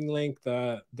matchmaking link,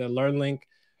 the learn link.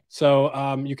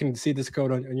 So you can see this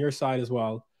code on your side as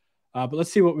well. But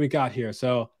let's see what we got here.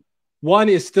 So one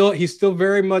is he's still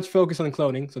very much focused on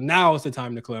cloning. So now is the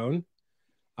time to clone.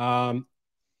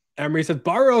 Emery says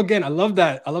borrow again. I love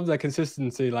that. I love that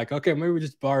consistency. Like, okay, maybe we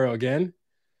just borrow again.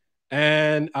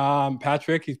 And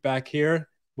Patrick, he's back here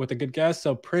with a good guess.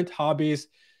 So print hobbies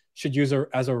should use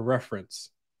as a reference.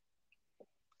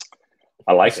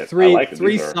 I like it.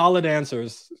 Three solid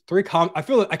answers. I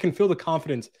feel I can feel the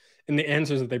confidence in the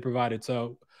answers that they provided.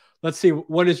 So let's see.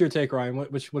 What is your take, Ryan?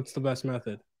 What's the best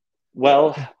method?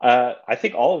 Well, I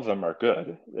think all of them are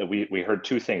good. We heard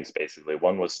two things basically.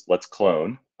 One was let's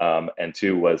clone, and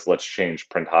two was let's change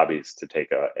print hobbies to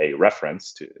take a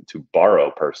reference to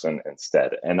borrow person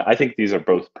instead. And I think these are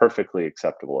both perfectly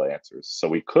acceptable answers. So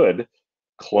we could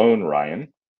clone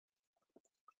Ryan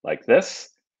like this.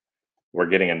 We're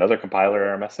getting another compiler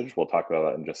error message. We'll talk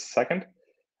about that in just a second.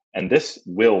 And this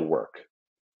will work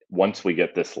once we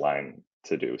get this line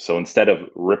to do. So instead of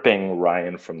ripping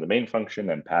Ryan from the main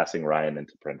function and passing Ryan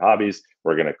into print hobbies,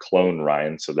 we're going to clone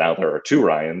Ryan. So now there are two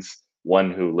Ryans,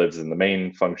 one who lives in the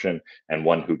main function and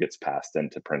one who gets passed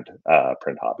into print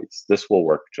hobbies. This will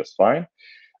work just fine.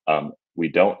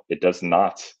 It does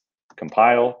not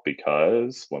compile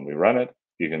because when we run it,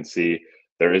 you can see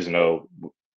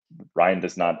Ryan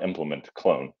does not implement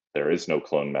clone. There is no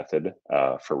clone method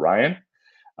for Ryan.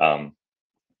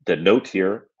 The note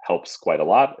here helps quite a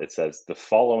lot. It says the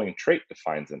following trait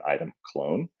defines an item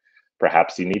clone.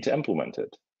 Perhaps you need to implement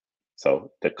it.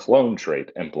 So the clone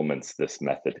trait implements this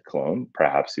method clone.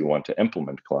 Perhaps you want to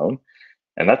implement clone.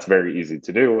 And that's very easy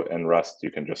to do. In Rust, you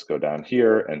can just go down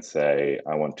here and say,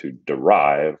 I want to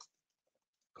derive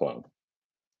clone.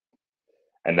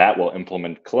 And that will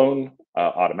implement clone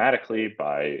automatically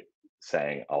by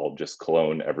saying, I'll just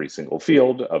clone every single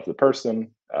field of the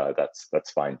person.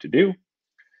 That's fine to do.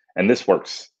 And this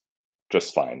works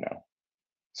just fine now.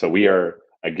 So we are,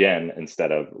 again,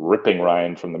 instead of ripping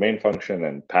Ryan from the main function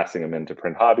and passing him into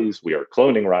print hobbies, we are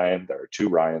cloning Ryan. There are two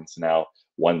Ryans now.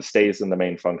 One stays in the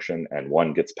main function and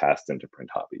one gets passed into print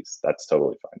hobbies. That's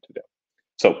totally fine to do.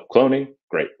 So cloning,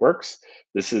 great, works.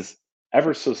 This is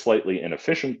ever so slightly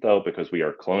inefficient though, because we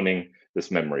are cloning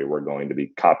this memory. We're going to be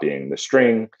copying the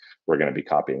string. We're going to be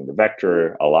copying the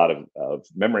vector. A lot of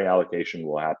memory allocation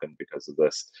will happen because of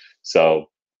this. So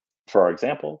for our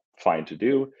example, fine to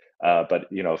do. But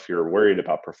if you're worried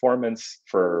about performance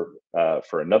for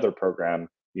another program,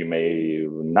 you may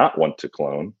not want to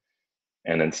clone.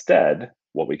 And instead,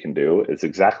 what we can do is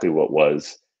exactly what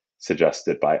was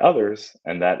suggested by others,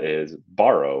 and that is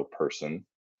borrow person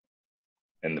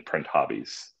in the print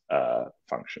hobbies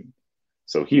function.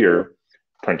 So here,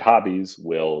 print hobbies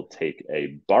will take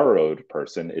a borrowed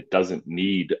person. It doesn't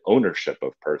need ownership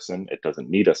of person. It doesn't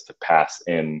need us to pass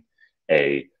in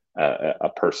a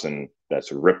person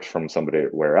that's ripped from somebody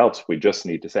where else. We just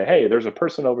need to say, hey, there's a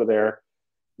person over there.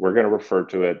 We're going to refer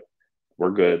to it.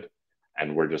 We're good.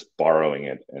 And we're just borrowing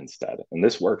it instead. And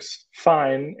this works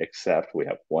fine, except we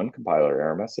have one compiler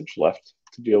error message left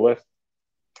to deal with.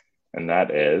 And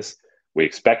that is, we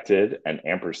expected an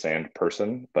ampersand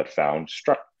person, but found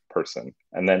struct person.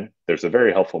 And then there's a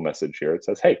very helpful message here. It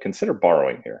says, hey, consider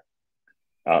borrowing here.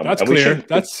 That's clear.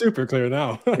 That's super clear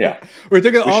now. Yeah. We're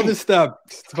taking all this stuff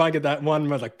to finally get that one,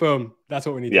 like, boom, that's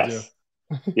what we need to do.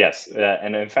 Yes.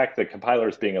 And in fact, the compiler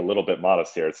is being a little bit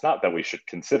modest here. It's not that we should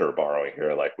consider borrowing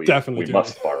here, like we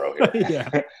must borrow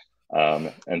here.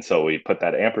 Yeah. And so we put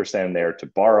that ampersand there to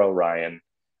borrow Ryan,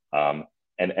 and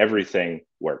everything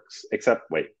works,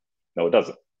 except, wait, no, it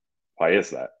doesn't. Why is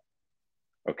that?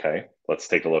 Okay, let's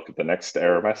take a look at the next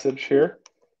error message here.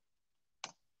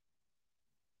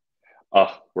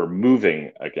 We're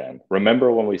moving again.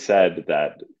 Remember when we said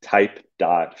that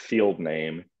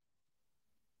type.fieldName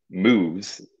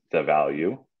moves the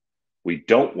value? We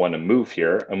don't want to move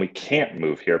here, and we can't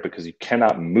move here because you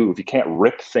cannot move. You can't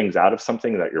rip things out of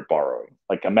something that you're borrowing.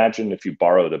 Like, imagine if you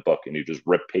borrowed a book and you just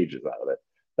rip pages out of it.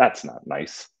 That's not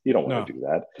nice. You don't want to do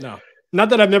that. No. Not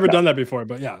that I've never done that before,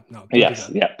 but yeah, no. Yes,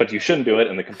 yeah, but you shouldn't do it.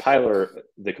 And the compiler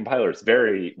is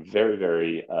very, very,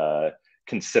 very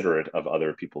considerate of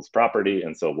other people's property,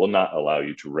 and so will not allow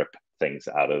you to rip things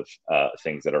out of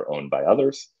things that are owned by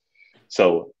others.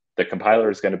 So the compiler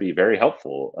is going to be very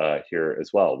helpful here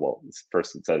as well. Well,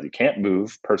 first it says you can't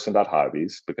move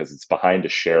person.hobbies because it's behind a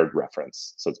shared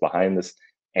reference. So it's behind this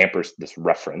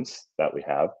reference that we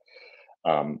have.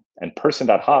 And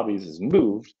person.hobbies is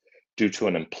moved due to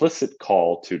an implicit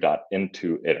call to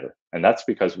 .into iter. And that's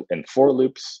because in for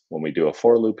loops, when we do a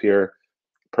for loop here,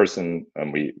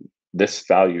 this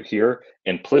value here,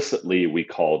 implicitly we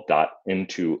call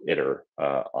 .into iter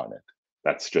on it.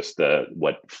 That's just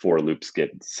what for loops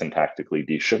get syntactically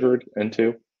desugared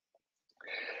into.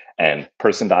 And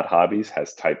person.hobbies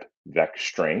has type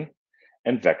vec_string,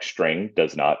 and vec_string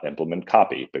does not implement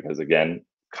copy because, again,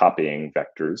 copying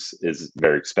vectors is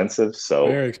very expensive.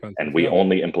 And we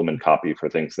only implement copy for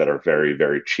things that are very,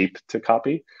 very cheap to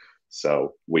copy.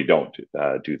 So we don't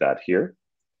do that here.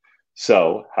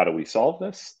 So how do we solve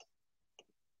this?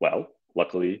 Well,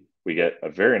 luckily, we get a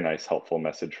very nice, helpful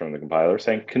message from the compiler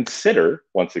saying, consider,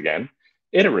 once again,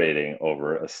 iterating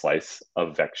over a slice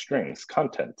of vec_strings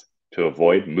content to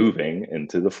avoid moving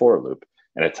into the for loop.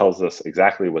 And it tells us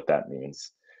exactly what that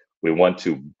means. We want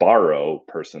to borrow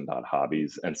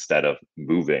person.hobbies instead of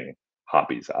moving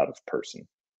hobbies out of person.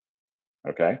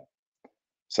 Okay,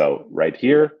 so right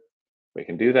here, we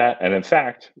can do that. And in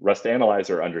fact, Rust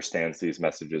Analyzer understands these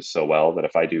messages so well that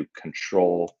if I do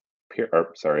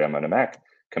I'm on a Mac,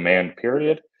 command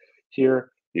period here,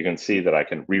 you can see that I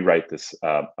can rewrite this.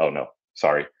 Oh no,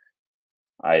 sorry.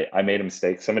 I made a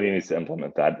mistake. Somebody needs to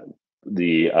implement that.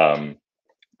 The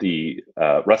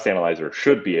Rust Analyzer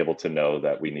should be able to know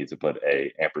that we need to put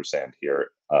a ampersand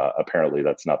here. Apparently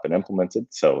that's not been implemented.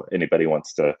 So anybody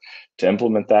wants to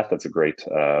implement that, that's a great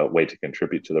way to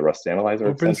contribute to the Rust Analyzer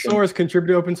extension. Source,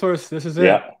 contribute to open source. This is it.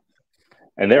 Yeah.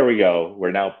 And there we go.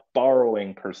 We're now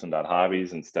borrowing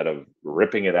person.hobbies instead of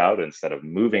ripping it out, instead of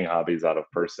moving hobbies out of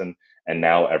person. And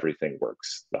now everything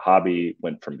works. The hobby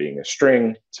went from being a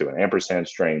string to an ampersand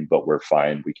string, but we're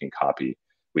fine. We can copy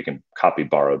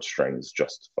borrowed strings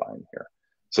just fine here.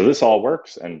 So this all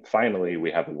works. And finally,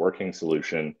 we have a working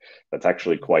solution that's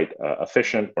actually quite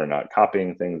efficient. We're not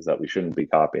copying things that we shouldn't be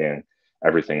copying.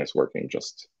 Everything is working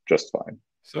just fine.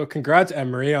 So congrats,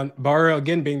 Emery, on borrow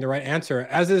again being the right answer.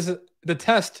 As is the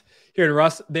test here in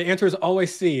Rust, the answer is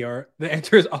always C, or the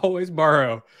answer is always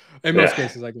borrow in most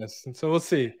cases, I guess. And so we'll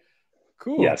see.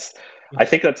 Cool. Yes. I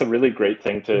think that's a really great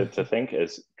thing to think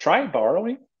is try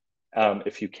borrowing.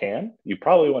 If you can, you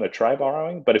probably want to try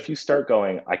borrowing. But if you start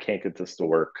going, I can't get this to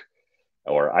work,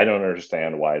 or I don't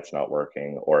understand why it's not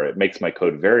working, or it makes my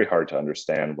code very hard to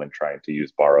understand when trying to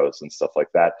use borrows and stuff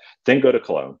like that, then go to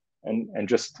clone and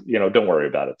just, don't worry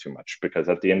about it too much, because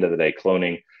at the end of the day,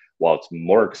 cloning, while it's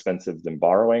more expensive than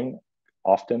borrowing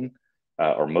often,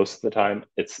 or most of the time,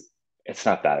 it's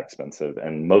not that expensive.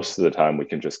 And most of the time we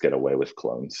can just get away with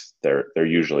clones. They're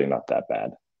usually not that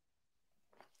bad.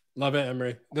 Love it,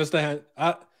 Emery. There's the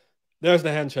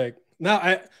handshake. No,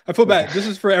 I feel bad. This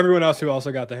is for everyone else who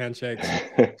also got the handshakes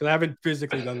because I haven't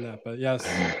physically done that. But yes,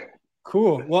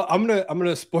 cool. Well, I'm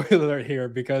gonna spoil alert here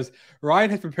because Ryan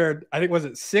has prepared. I think was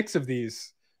it 6 of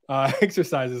these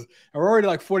exercises, and we're already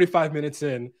like 45 minutes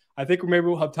in. I think maybe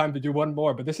we'll have time to do one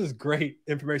more. But this is great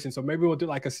information, so maybe we'll do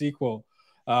like a sequel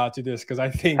to this because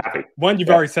I think Happy. one you've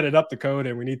Yeah. already set it up the code,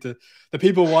 and we need to. The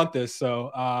people want this,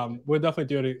 so we'll definitely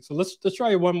do it. So let's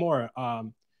try one more.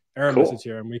 Error Cool. message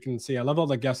here, and we can see. I love all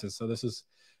the guesses, so this is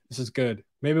good.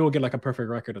 Maybe we'll get like a perfect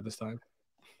record at this time.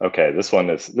 Okay, this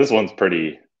one's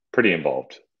pretty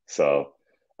involved. So,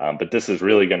 but this is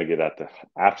really going to get at the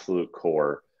absolute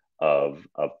core of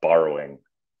borrowing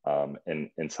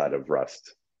inside of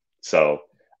Rust. So,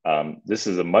 this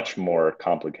is a much more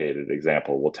complicated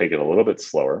example. We'll take it a little bit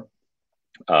slower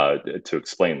to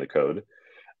explain the code.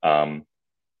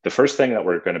 The first thing that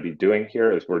we're going to be doing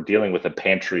here is we're dealing with a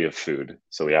pantry of food.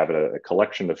 So we have a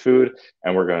collection of food,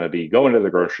 and we're going to be going to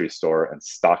the grocery store and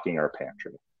stocking our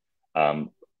pantry.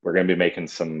 We're going to be making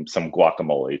some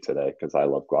guacamole today because I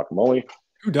love guacamole.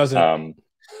 Who doesn't?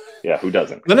 Yeah, who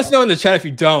doesn't? Let us know in the chat if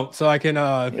you don't, so I can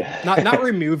not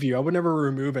remove you. I would never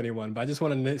remove anyone, but I just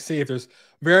want to see if there's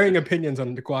varying opinions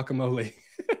on the guacamole.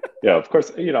 Yeah, of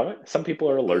course. You know, some people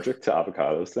are allergic to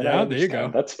avocados. Then yeah, there you go.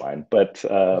 That's fine. But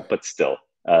still,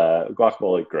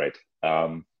 guacamole, great.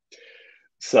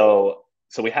 So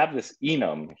we have this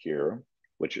enum here,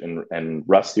 which in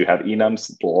Rust you have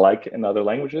enums like in other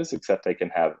languages, except they can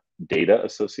have data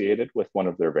associated with one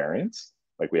of their variants,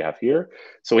 like we have here.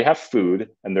 So we have food,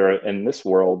 and in this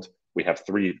world we have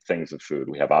 3 things of food.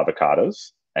 We have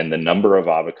avocados and the number of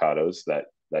avocados that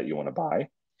you want to buy.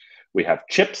 We have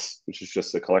chips, which is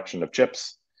just a collection of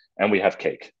chips, and we have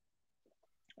cake,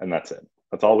 and that's it.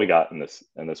 That's all we got in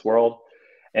this world.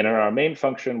 And in our main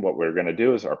function, what we're going to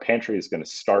do is our pantry is going to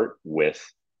start with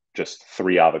just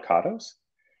 3 avocados.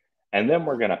 And then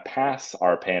we're going to pass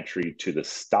our pantry to the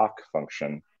stock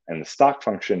function. And the stock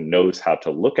function knows how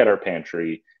to look at our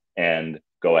pantry and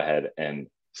go ahead and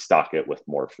stock it with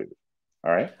more food.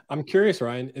 All right. I'm curious,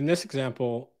 Ryan, in this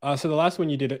example, so the last one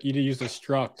you did use a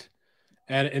struct.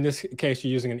 And in this case,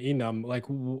 you're using an enum. Like,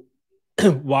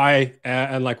 why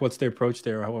and like, what's the approach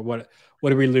there? Or what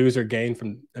do we lose or gain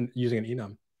from using an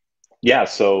enum? Yeah,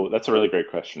 so that's a really great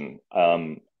question.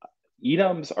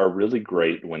 Enums are really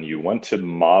great when you want to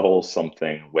model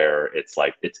something where it's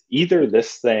like it's either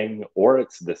this thing or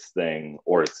it's this thing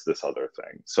or it's this other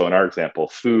thing. So in our example,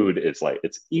 food is like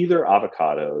it's either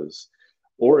avocados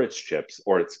or it's chips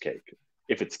or it's cake.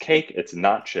 If it's cake, it's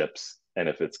not chips. And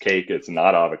if it's cake, it's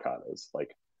not avocados.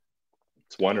 Like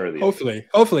it's one or the other.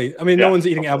 Hopefully. I mean, no one's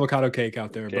eating avocado cake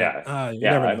out there, but you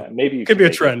never know. Maybe you could be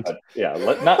a trend.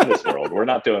 Not in this world. We're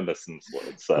not doing this in this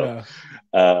world.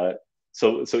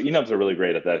 So, so enums are really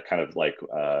great at that kind of like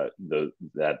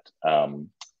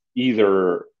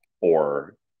either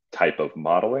or type of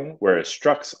modeling, whereas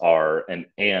structs are an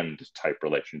and type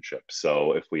relationship.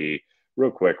 So if we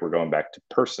real quick, we're going back to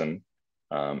person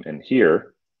in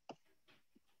here.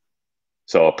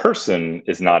 So a person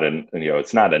is not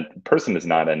person is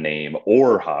not a name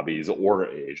or hobbies or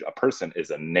age. A person is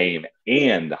a name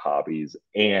and hobbies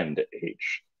and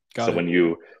age. So when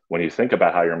you think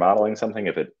about how you're modeling something,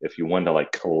 if you want to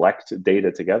like collect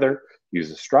data together,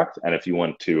 use a struct, and if you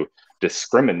want to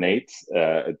discriminate,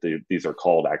 these are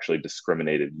called actually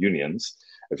discriminated unions.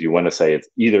 If you want to say it's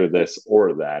either this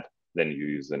or that, then you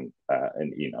use an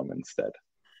enum instead.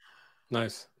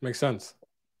 Nice, makes sense.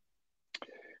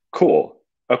 Cool.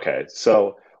 Okay,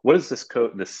 so what does this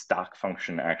stock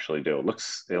function actually do? It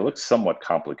looks somewhat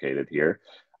complicated here.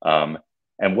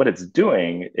 And what it's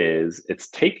doing is it's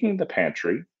taking the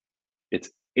pantry,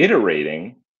 it's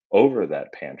iterating over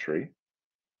that pantry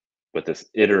with this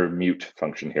iter_mute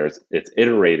function here. It's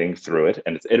iterating through it,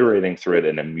 and it's iterating through it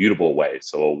in a mutable way.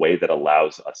 So a way that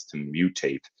allows us to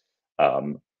mutate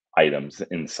items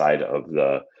inside of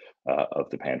the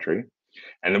pantry.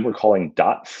 And then we're calling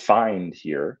 .find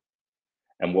here.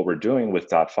 And what we're doing with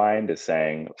 .find is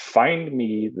saying, find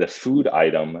me the food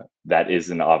item that is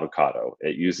an avocado.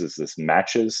 It uses this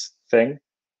matches thing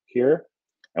here.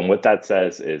 And what that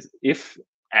says is if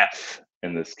F,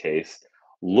 in this case,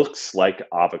 looks like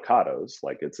avocados,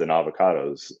 like it's an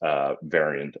avocados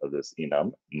variant of this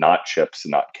enum, not chips,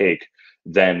 not cake,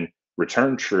 then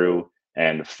return true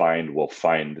and find will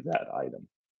find that item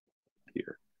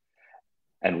here.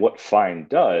 And what find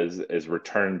does is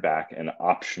return back an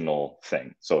optional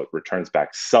thing. So it returns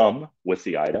back some with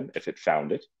the item if it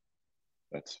found it.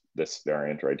 That's this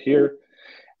variant right here.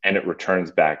 And it returns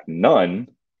back none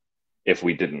if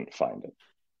we didn't find it.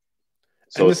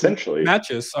 So essentially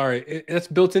matches, sorry, it's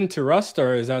built into Rust,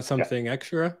 or is that something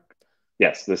extra?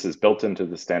 Yes, this is built into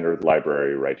the standard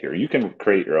library right here. You can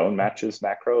create your own matches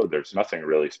macro. There's nothing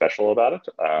really special about it.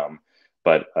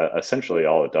 But essentially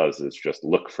all it does is just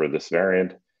look for this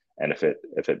variant. And if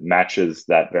it matches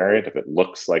that variant, if it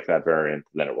looks like that variant,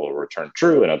 then it will return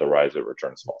true, and otherwise it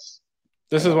returns false.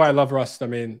 This is why I love Rust. I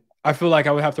mean, I feel like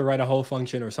I would have to write a whole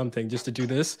function or something just to do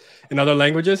this in other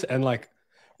languages. And like,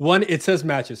 one, it says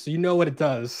matches, so you know what it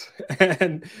does,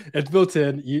 and it's built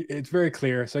in. It's very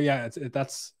clear. So yeah,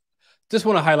 that's just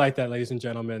want to highlight that, ladies and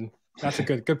gentlemen. That's a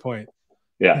good point.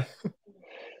 Yeah.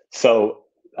 So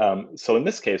in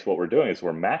this case, what we're doing is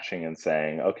we're matching and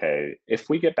saying, okay, if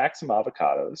we get back some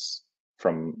avocados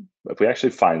if we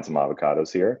actually find some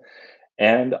avocados here,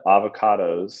 and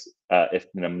avocados, if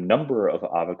the number of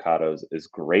avocados is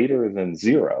greater than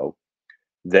 0,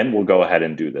 then we'll go ahead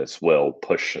and do this. We'll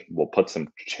put some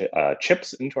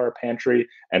chips into our pantry,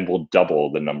 and we'll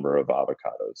double the number of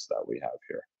avocados that we have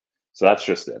here. So that's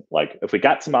just it. Like, if we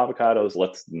got some avocados,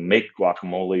 let's make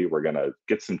guacamole. We're gonna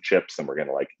get some chips, and we're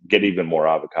gonna like get even more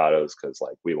avocados, because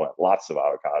like we want lots of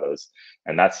avocados,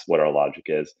 and that's what our logic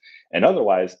is. And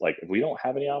otherwise, like, if we don't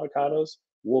have any avocados,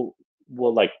 we'll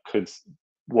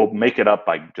make it up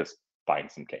by just buying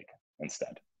some cake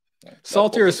instead.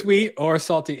 Salty or sweet, or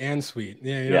salty and sweet.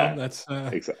 Yeah, you know, that's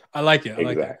exactly. I like it. I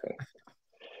like exactly.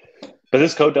 But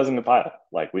this code doesn't compile.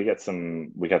 Like, we got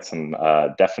some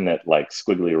definite like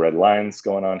squiggly red lines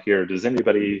going on here. Does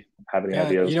anybody have any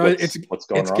ideas? You know, what's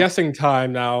going on? It's guessing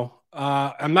time now.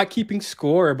 I'm not keeping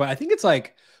score, but I think it's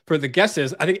like, for the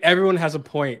guesses, I think everyone has a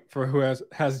point for who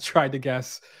has tried to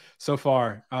guess so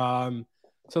far.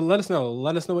 So let us know.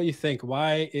 Let us know what you think.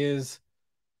 Why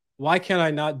can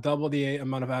I not double the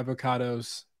amount of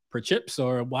avocados per chips,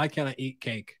 or why can't I eat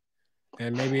cake?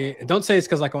 And maybe don't say it's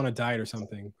because like on a diet or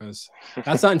something, because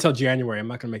that's not until January. I'm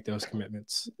not gonna make those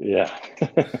commitments. Yeah.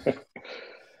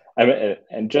 I mean,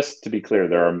 and just to be clear,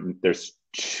 there's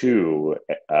two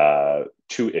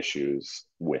issues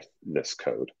with this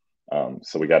code.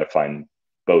 So we got to find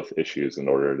both issues in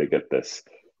order to get this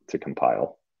to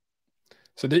compile.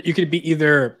 So you could be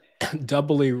either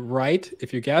doubly right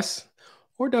if you guess,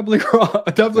 or doubly wrong,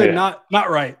 doubly not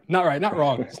right, not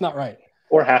wrong. It's not right.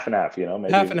 Or half and half, you know,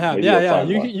 maybe half and half. Yeah.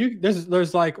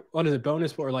 There's like, what is it,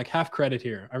 bonus or like half credit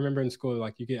here. I remember in school,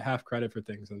 like, you get half credit for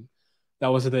things, and that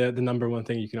was the number one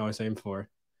thing you can always aim for.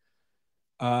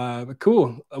 But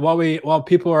cool. While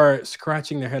people are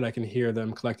scratching their head, I can hear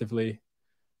them collectively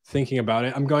thinking about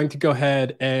it. I'm going to go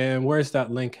ahead and, where's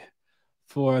that link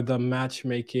for the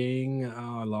matchmaking?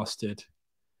 Oh, I lost it.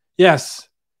 Yes,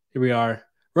 here we are.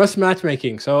 Rust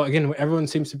matchmaking. So again, everyone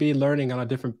seems to be learning on a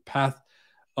different path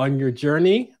on your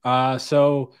journey.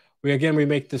 So we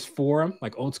make this forum,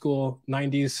 like old school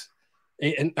 90s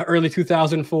and early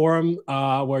 2000 forum,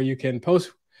 where you can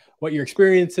post what your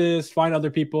experience is, find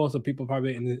other people. So people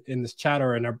probably in this chat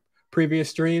or in our previous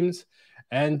streams,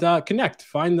 and connect,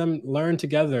 find them, learn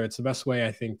together. It's the best way,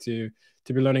 I think, to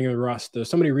be learning in Rust. There's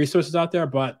so many resources out there,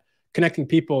 but connecting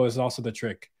people is also the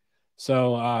trick.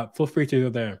 So feel free to go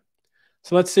there.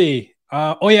 So let's see.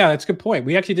 Oh yeah, that's a good point.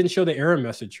 We actually didn't show the error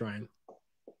message, Ryan.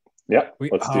 Yeah,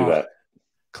 let's do that.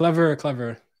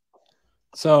 Clever.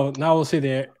 So now we'll see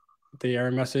the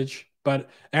error message. But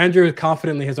Andrew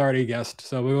confidently has already guessed,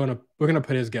 so we're gonna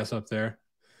put his guess up there.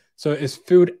 So is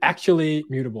food actually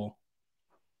mutable?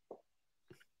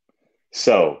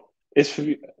 So that's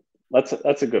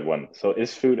a good one. So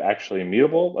is food actually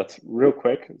mutable? Let's real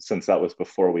quick, since that was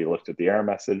before we looked at the error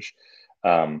message.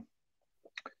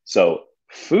 So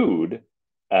food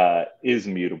is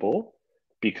mutable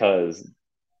because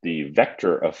the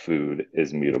vector of food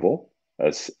is mutable,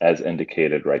 as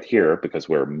indicated right here, because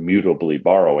we're mutably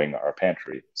borrowing our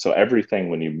pantry. So everything,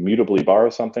 when you mutably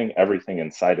borrow something, everything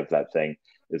inside of that thing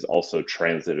is also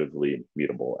transitively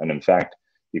mutable. And in fact,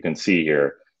 you can see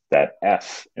here that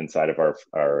f inside of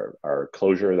our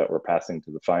closure that we're passing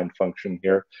to the find function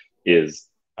here is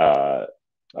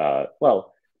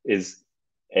is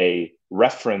a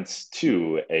reference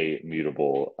to a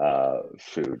mutable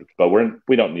food, but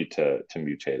we don't need to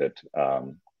mutate it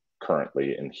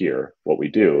currently in here. What we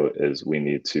do is we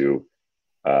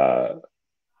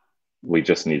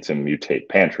just need to mutate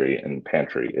pantry, and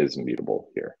pantry is mutable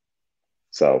here.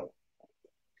 So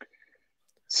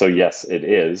yes, it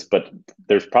is, but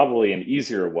there's probably an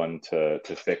easier one to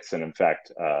fix. And in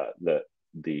fact,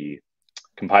 the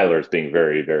compiler is being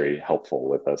very, very helpful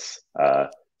with us.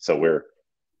 So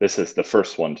this is the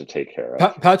first one to take care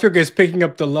of. Patrick is picking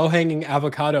up the low-hanging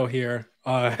avocado here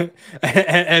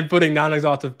and putting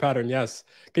non-exhaustive pattern. Yes.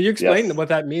 Can you explain what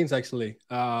that means actually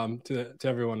to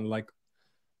everyone? Like,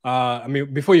 I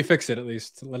mean, before you fix it, at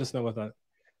least let us know what that.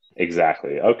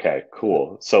 Exactly. Okay,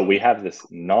 cool. So we have this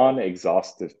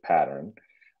non-exhaustive pattern,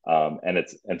 and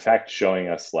it's in fact showing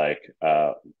us like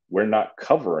we're not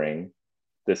covering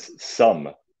this sum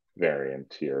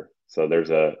variant here. So there's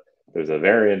a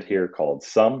variant here called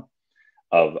sum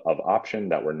of option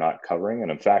that we're not covering,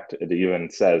 and in fact, it even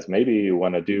says maybe you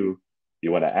want to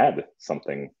add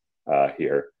something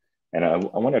here, and I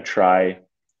want to try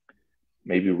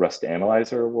maybe Rust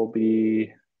Analyzer will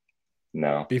be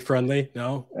no. Be friendly.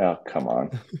 No. Oh, come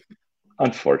on.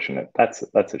 Unfortunate. That's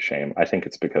a shame. I think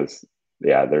it's because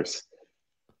yeah, there's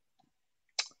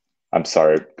I'm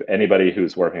sorry, anybody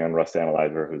who's working on Rust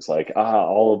Analyzer who's like,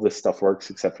 all of this stuff works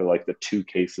except for like the two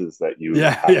cases that you Yeah, yeah,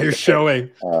 happen you're to pick. showing.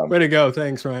 Way to go.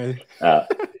 Thanks, Ryan. Uh,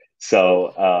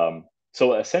 so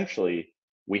essentially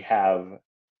we have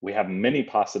many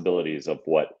possibilities of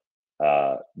what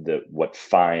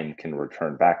find can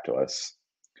return back to us.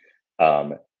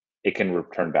 Um, it can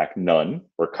return back none.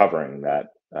 We're covering that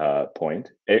point.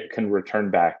 It can return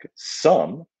back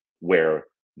some, where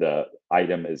the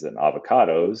item is in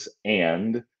avocados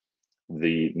and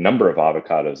the number of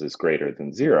avocados is greater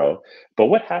than zero. But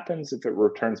what happens if it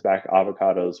returns back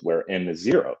avocados where n is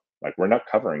zero? Like we're not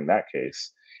covering that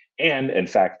case. And in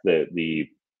fact, the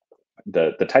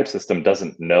type system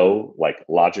doesn't know like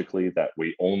logically that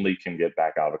we only can get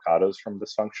back avocados from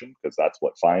this function because that's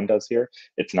what find does here.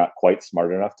 It's not quite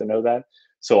smart enough to know that.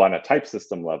 So on a type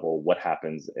system level, what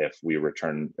happens if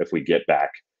we get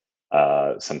back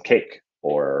some cake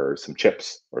or some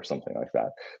chips or something like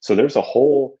that? So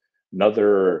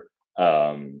another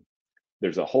um,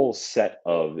 there's a whole set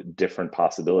of different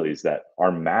possibilities that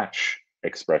our match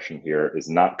expression here is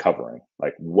not covering.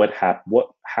 Like what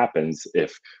happens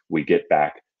if we get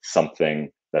back something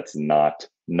that's not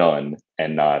none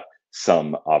and not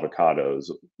some avocados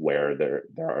where there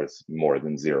is more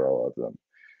than zero of them.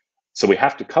 So we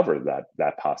have to cover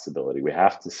that possibility. We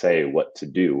have to say what to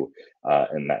do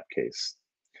in that case.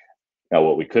 Now,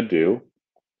 what we could do,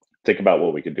 think about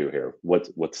what we could do here.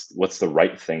 What's the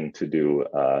right thing to do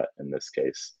in this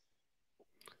case?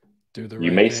 Do the You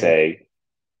right may thing. say,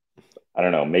 I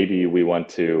don't know, maybe we want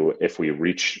to, if we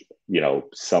reach,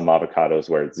 some avocados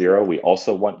where it's zero, we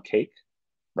also want cake,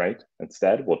 right?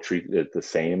 Instead, we'll treat it the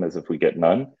same as if we get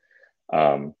none.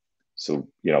 Um, so,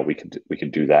 we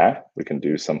could do that. We can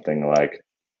do something like,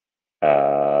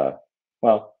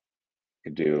 well, we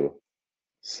could do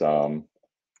some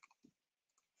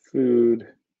food,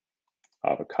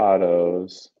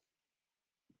 avocados.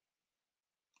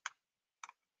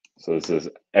 So this is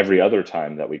every other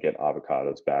time that we get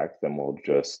avocados back, then we'll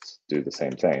just do the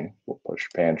same thing. We'll push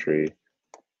pantry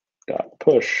dot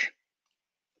push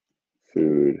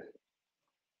food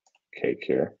cake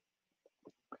here.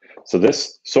 So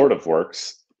this sort of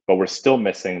works, but we're still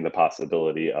missing the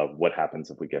possibility of what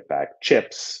happens if we get back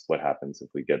chips, what happens if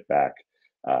we get back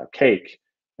cake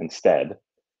instead.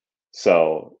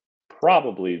 So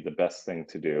probably the best thing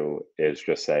to do is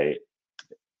just say,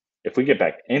 if we get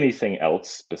back anything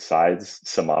else besides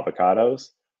some avocados,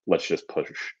 let's just push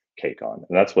cake on.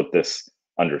 And that's what this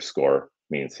underscore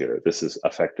means here. This is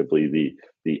effectively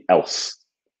the else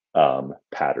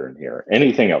pattern here.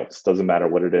 Anything else, doesn't matter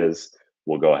what it is,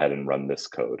 we'll go ahead and run this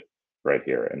code right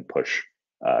here and push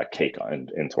cake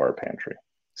into our pantry.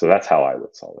 So that's how I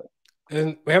would solve it.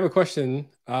 And we have a question.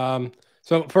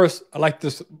 So first, I like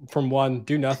this from one,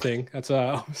 do nothing. That's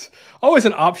always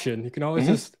an option. You can always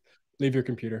just leave your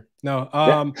computer. No,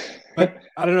 Yeah. but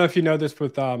I don't know if you know this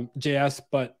with JS,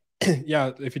 but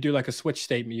yeah, if you do like a switch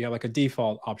statement, you have like a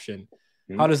default option.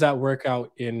 How does that work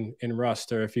out in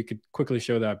Rust? Or if you could quickly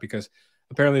show that, because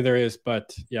apparently there is,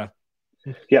 but yeah.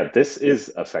 Yeah, this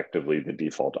is effectively the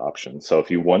default option. So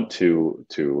if you want to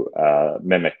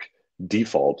mimic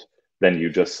default, then you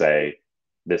just say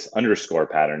this underscore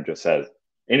pattern just says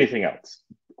anything else.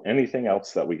 Anything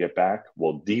else that we get back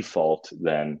will default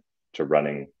then to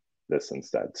running this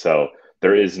instead. So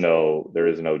there is no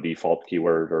default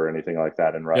keyword or anything like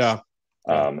that in Rust. Yeah.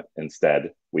 Yeah.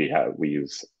 Instead, we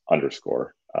use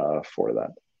underscore for that.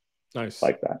 Nice.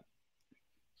 Like that.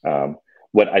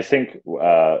 What I think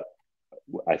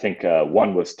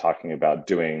one was talking about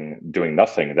doing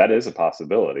nothing. That is a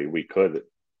possibility. We could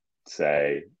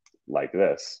say like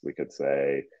this. We could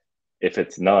say, if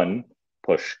it's none,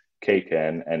 push cake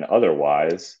in, and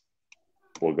otherwise,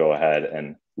 we'll go ahead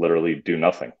and literally do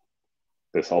nothing.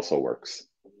 This also works.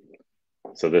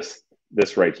 So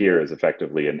this right here is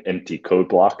effectively an empty code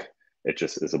block. It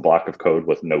just is a block of code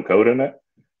with no code in it.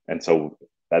 And so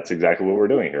that's exactly what we're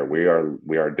doing here. We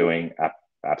are doing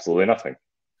absolutely nothing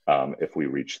if we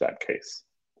reach that case.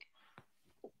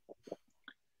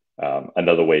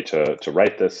 Another way to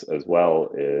write this as well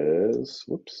is,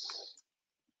 whoops,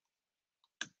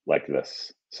 like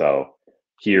this. So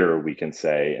here we can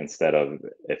say, instead of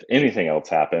if anything else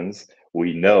happens,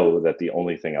 we know that the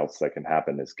only thing else that can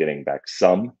happen is getting back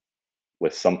sum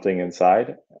with something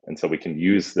inside. And so we can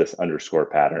use this underscore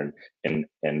pattern in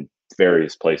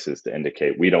various places to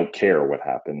indicate we don't care what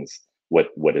happens,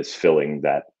 what is filling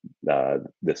that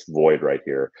this void right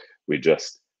here. We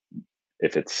just,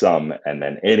 if it's sum and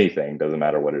then anything, doesn't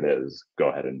matter what it is, go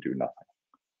ahead and do nothing.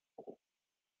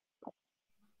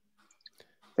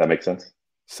 Does that make sense?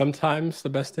 Sometimes the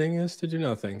best thing is to do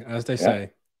nothing, as they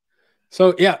say.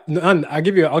 So yeah, none. I'll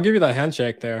give you that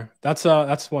handshake there. That's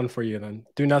one for you then.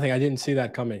 Do nothing. I didn't see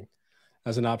that coming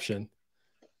as an option.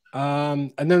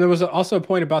 And then there was also a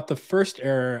point about the first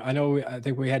error. I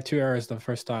think we had 2 errors the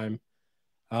first time.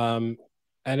 And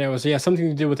it was something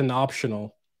to do with an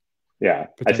optional. Yeah,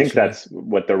 I think that's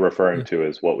what they're referring to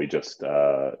is what we just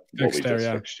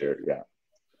fixed here. Yeah.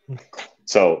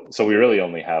 So we really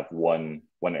only have one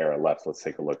error left. Let's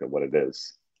take a look at what it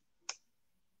is.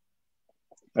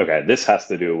 Okay, this has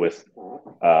to do with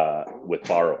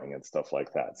borrowing and stuff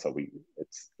like that. So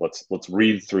let's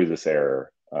read through this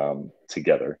error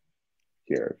together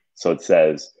here. So it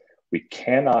says we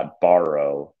cannot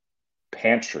borrow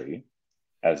pantry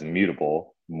as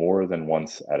mutable more than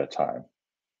once at a time.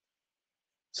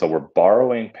 So we're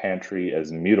borrowing pantry as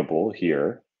mutable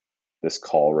here, this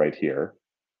call right here.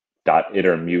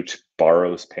 .iter mute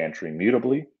borrows pantry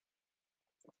mutably.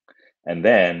 And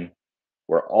then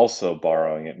we're also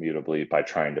borrowing it mutably by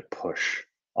trying to push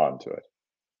onto it.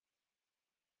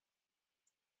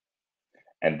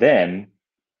 And then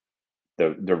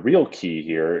the real key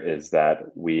here is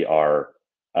that we're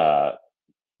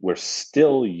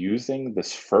still using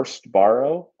this first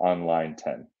borrow on line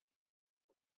 10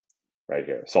 right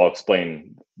here. So I'll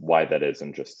explain why that is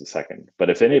in just a second. But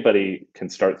if anybody can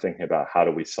start thinking about how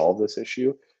do we solve this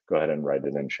issue, go ahead and write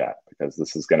it in chat, because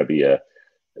this is going to be a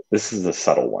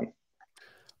subtle one.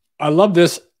 I love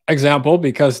this example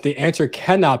because the answer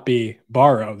cannot be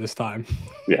borrow this time.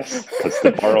 Yes, because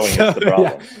the borrowing is the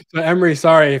problem. Yeah. So Emery,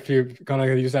 sorry if you're going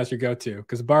to use that as your go-to,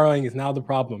 because borrowing is now the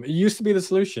problem. It used to be the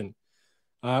solution.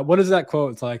 What is that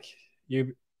quote? It's like,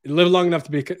 you live long enough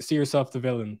to see yourself the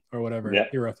villain or whatever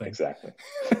hero thing. Exactly.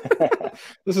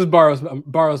 This is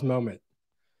Borrow's moment.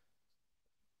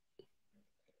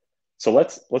 So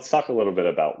let's talk a little bit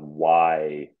about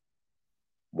when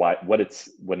it's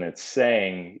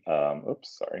saying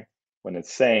when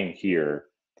it's saying here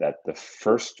that the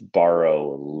first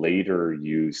borrow later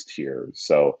used here.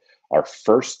 So our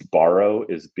first borrow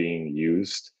is being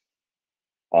used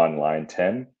on line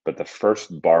 10, but the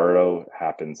first borrow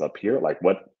happens up here. Like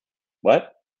what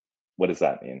does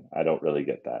that mean? I don't really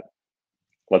get that.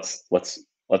 Let's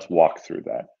walk through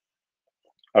that.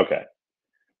 Okay.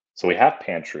 So we have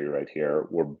pantry right here.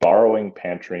 We're borrowing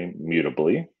pantry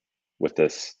mutably with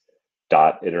this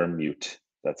 .iter mute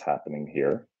that's happening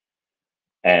here.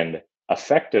 And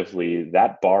effectively,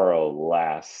 that borrow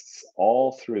lasts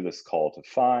all through this call to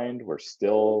find. We're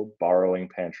still borrowing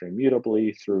pantry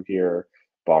mutably through here,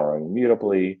 borrowing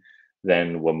mutably.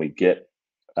 Then when we get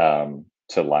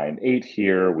to line 8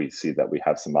 here, we see that we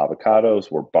have some avocados.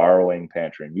 We're borrowing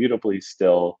pantry mutably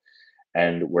still.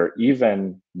 And we're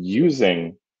even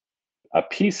using a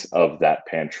piece of that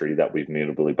pantry that we've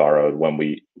mutably borrowed when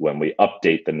we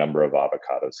update the number of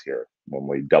avocados here, when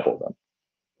we double them.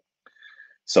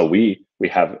 So we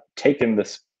have taken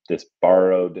this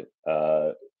borrowed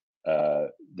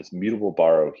this mutable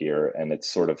borrow here, and it's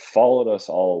sort of followed us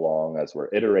all along as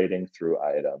we're iterating through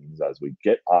items, as we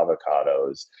get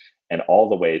avocados, and all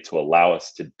the way to allow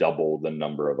us to double the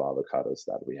number of avocados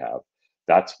that we have.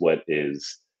 That's what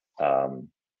is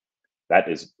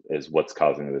what's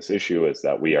causing this issue, is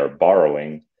that we are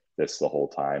borrowing this the whole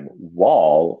time,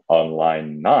 while on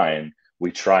line 9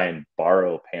 we try and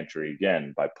borrow pantry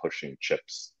again by pushing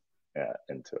chips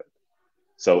into it.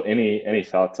 So any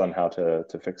thoughts on how to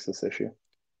fix this issue?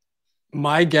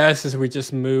 My guess is we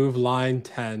just move line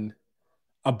 10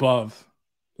 above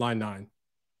line 9.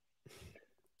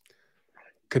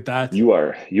 Could that? You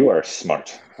are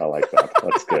smart. I like that.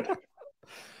 That's good.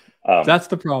 That's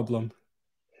the problem.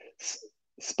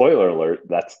 Spoiler alert,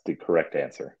 that's the correct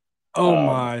answer. Oh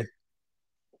my.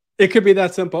 It could be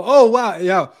that simple. Oh wow.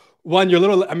 Yeah. One, you're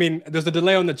little, I mean, there's a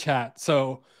delay on the chat.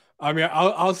 So I mean,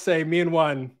 I'll say me and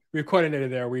one, we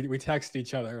coordinated there. We text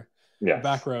each other. Yes,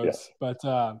 back rows. Yes. But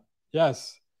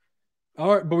yes.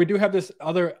 All right, but we do have this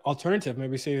other alternative.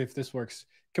 Maybe see if this works.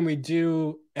 Can we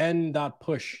do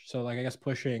n.push? So like I guess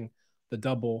pushing the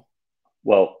double.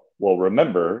 Well,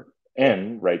 remember,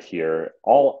 N right here,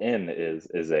 all N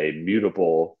is a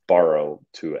mutable borrow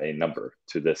to a number,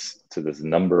 to this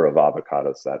number of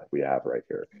avocados that we have right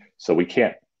here. So we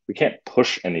can't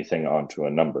push anything onto a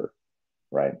number,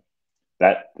 right?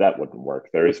 That wouldn't work.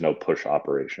 There is no push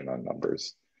operation on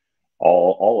numbers.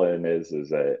 All N is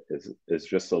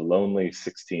just a lonely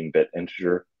 16-bit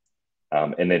integer,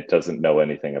 and it doesn't know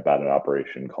anything about an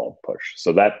operation called push.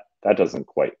 So that doesn't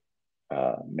quite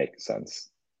make sense.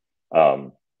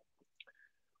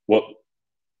 What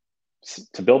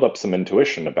To build up some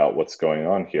intuition about what's going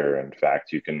on here, in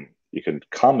fact, you can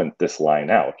comment this line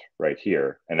out right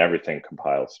here, and everything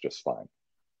compiles just fine.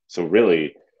 So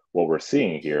really, what we're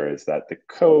seeing here is that the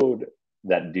code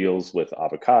that deals with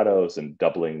avocados and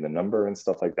doubling the number and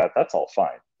stuff like that, that's all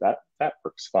fine. That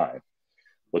works fine.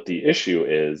 What the issue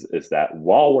is that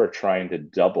while we're trying to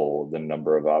double the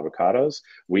number of avocados,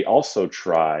 we also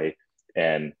try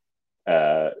and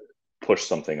push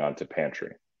something onto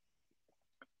Pantry.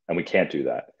 And we can't do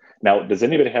that. Now, does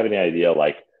anybody have any idea,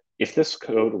 like, if this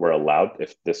code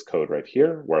right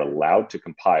here were allowed to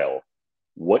compile,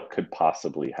 what could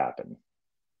possibly happen?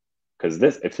 Because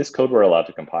if this code were allowed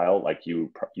to compile, like,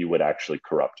 you would actually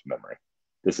corrupt memory.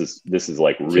 This is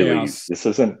like really Chaos.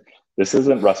 this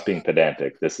isn't Rust being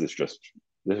pedantic. This is just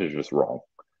wrong.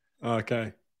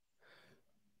 Okay.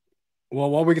 Well,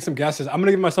 while we get some guesses, I'm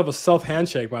gonna give myself a self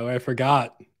handshake. By the way, I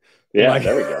forgot. Yeah,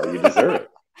 there we go. You deserve it.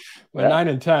 My 9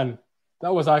 and 10.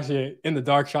 That was actually in the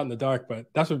dark, shot in the dark, but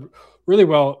that's really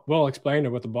well explained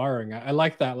with the borrowing. I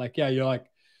like that. Like, yeah, you're like,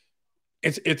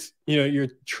 it's you're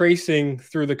tracing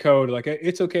through the code, like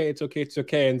it's okay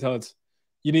until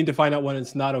you need to find out when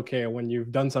it's not okay, or when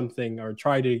you've done something or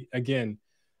tried it again.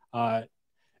 I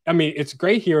mean, it's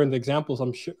great here in the examples.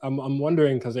 I'm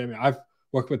wondering, because I mean, I've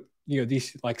worked with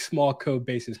these like small code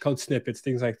bases, code snippets,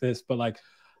 things like this, but like,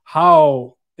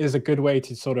 how is a good way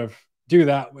to sort of do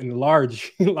that in a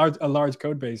large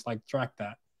code base, like track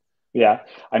that? Yeah,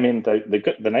 I mean,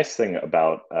 the nice thing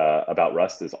about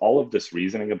Rust is all of this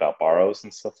reasoning about borrows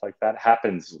and stuff like that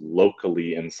happens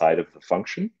locally inside of the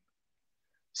function.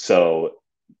 So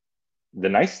the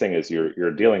nice thing is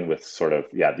you're dealing with sort of,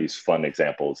 yeah, these fun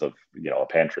examples of a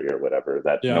pantry or whatever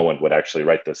that no one would actually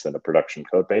write this in a production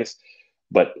code base.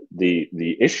 But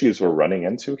the issues we're running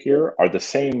into here are the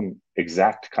same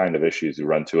exact kind of issues you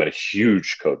run to in a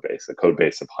huge code base, a code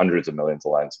base of hundreds of millions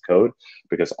of lines of code,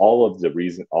 because all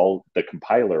the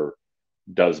compiler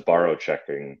does borrow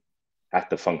checking at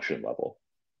the function level.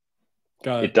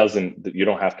 You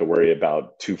don't have to worry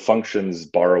about two functions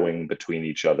borrowing between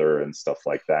each other and stuff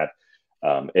like that.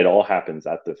 It all happens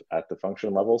at the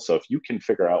function level. So if you can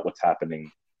figure out what's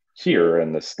happening here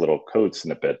in this little code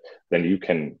snippet, then you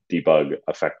can debug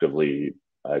effectively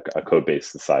a code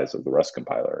base the size of the Rust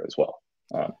compiler as well.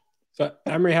 So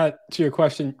Emery, had to your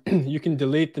question, you can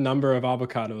delete the number of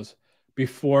avocados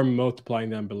before multiplying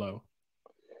them below.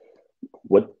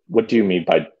 What do you mean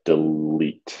by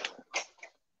delete?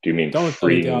 Do you mean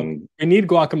freeing? We need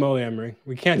guacamole, Emery.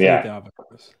 We can't delete the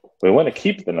avocados. We want to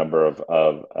keep the number of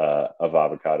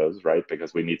avocados, right?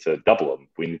 Because we need to double them.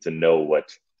 We need to know what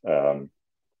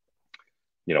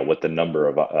what the number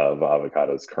of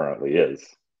avocados currently is.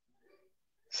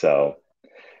 So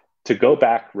to go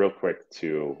back real quick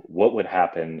to what would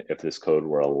happen if this code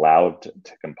were allowed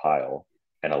to compile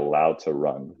and allowed to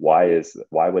run, why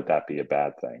would that be a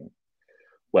bad thing?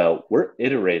 Well, we're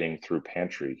iterating through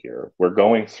Pantry here. We're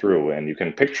going through, and you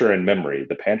can picture in memory,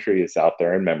 the Pantry is out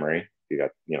there in memory. You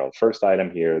got, first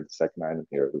item here, the second item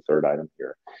here, the third item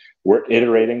here. We're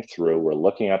iterating through, we're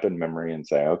looking up in memory and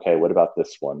saying, okay, what about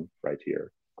this one right here?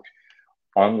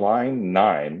 On line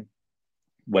 9,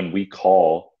 when we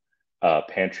call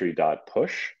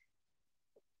pantry.push,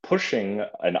 pushing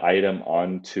an item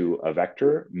onto a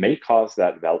vector may cause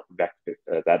that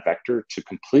vector to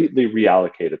completely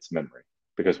reallocate its memory,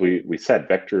 because we said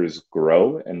vectors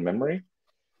grow in memory.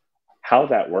 How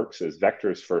that works is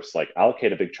vectors first like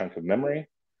allocate a big chunk of memory,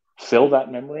 fill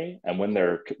that memory, and when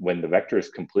the vector is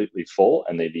completely full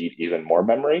and they need even more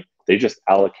memory, they just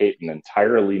allocate an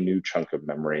entirely new chunk of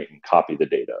memory and copy the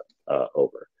data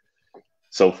over.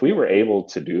 So if we were able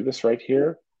to do this right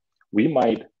here, we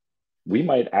might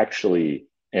actually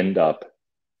end up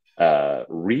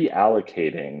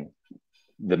reallocating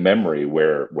the memory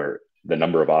where the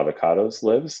number of avocados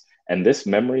lives, and this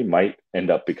memory might end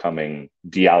up becoming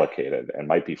deallocated and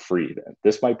might be freed.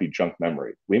 This might be junk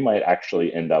memory. We might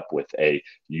actually end up with a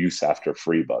use after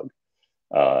free bug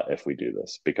if we do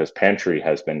this, because Pantry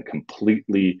has been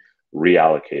completely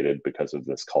reallocated because of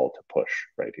this call to push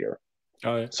right here.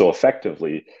 Oh, yeah. So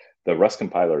effectively, the Rust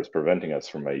compiler is preventing us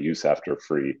from a use after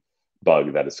free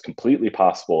bug that is completely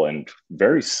possible and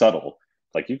very subtle.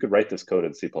 Like you could write this code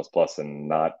in C++ and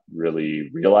not really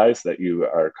realize that you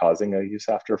are causing a use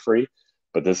after free,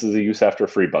 but this is a use after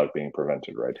free bug being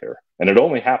prevented right here. And it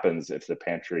only happens if the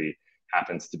pantry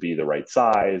happens to be the right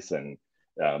size and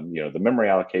the memory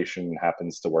allocation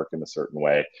happens to work in a certain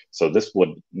way. So this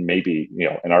would maybe,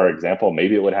 in our example,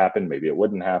 maybe it would happen, maybe it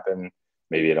wouldn't happen.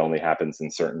 Maybe it only happens in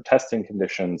certain testing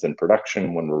conditions in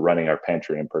production when we're running our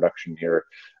pantry in production here.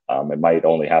 It might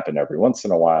only happen every once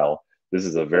in a while. This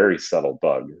is a very subtle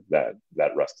bug that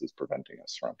Rust is preventing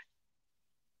us from.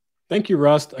 Thank you,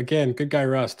 Rust. Again, good guy,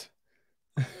 Rust.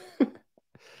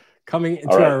 Coming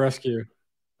into our rescue.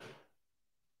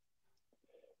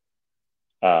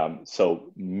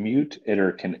 So mute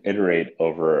iter can iterate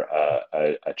over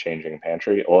a changing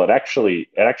pantry. Well, it actually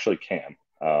can,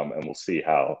 and we'll see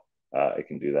how it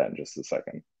can do that in just a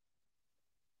second.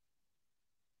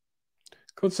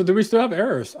 Cool. So do we still have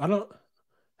errors?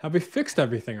 Have we fixed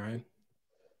everything, Ryan?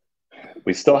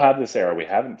 We still have this error. We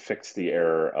haven't fixed the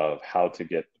error of how to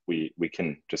get, we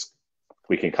can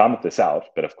comment this out,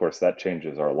 but of course that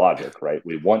changes our logic, right?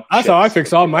 We want That's how I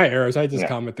fix all my errors. I just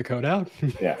comment the code out.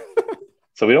 Yeah.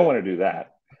 So we don't want to do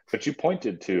that. But you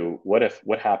pointed to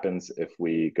what happens if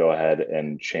we go ahead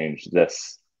and change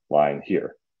this line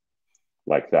here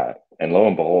like that? And lo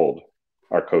and behold,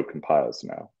 our code compiles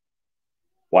now.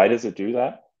 Why does it do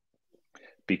that?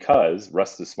 Because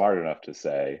Rust is smart enough to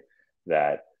say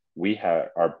that we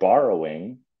are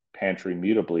borrowing pantry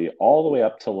mutably all the way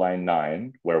up to line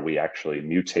 9, where we actually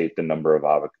mutate the number of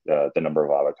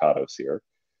avocados here.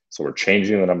 So we're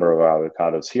changing the number of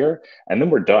avocados here, and then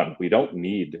we're done. We can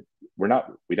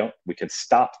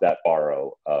stop that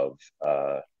borrow of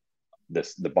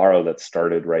the borrow that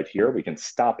started right here. We can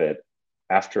stop it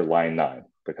after line 9,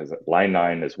 because line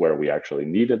 9 is where we actually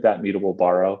needed that mutable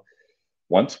borrow.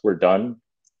 Once we're done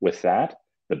with that,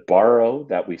 the borrow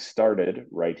that we started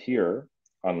right here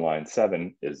on line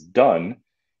 7 is done,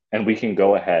 and we can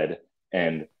go ahead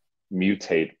and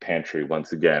mutate pantry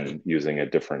once again using a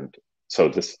different. So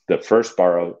the first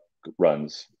borrow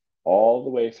runs all the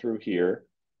way through here,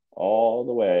 all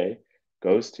the way,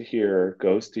 goes to here,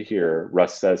 goes to here.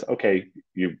 Rust says, okay,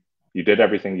 you did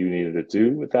everything you needed to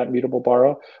do with that mutable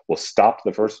borrow. We'll stop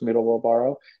the first mutable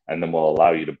borrow, and then we'll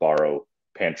allow you to borrow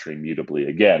pantry mutably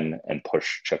again and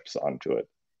push chips onto it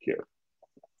here.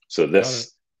 So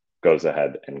this goes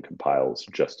ahead and compiles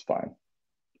just fine.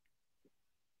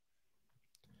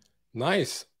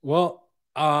 Nice. Well,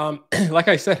 like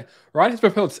I said, Ryan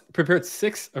has prepared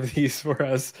 6 of these for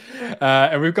us,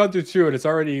 and we've gone through 2, and it's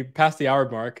already past the hour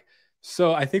mark.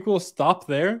 So I think we'll stop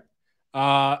there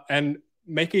and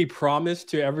make a promise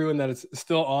to everyone that is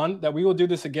still on that we will do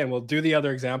this again. We'll do the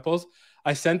other examples.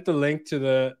 I sent the link to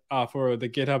the for the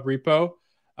GitHub repo.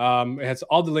 It has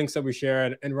all the links that we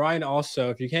shared. And Ryan also,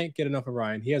 if you can't get enough of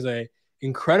Ryan, he has a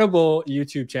incredible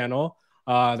YouTube channel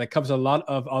that covers a lot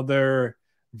of other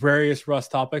various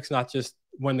Rust topics, not just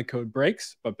when the code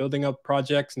breaks, but building up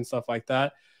projects and stuff like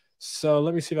that. So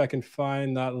let me see if I can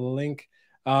find that link.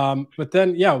 But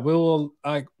then, yeah, we'll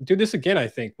do this again, I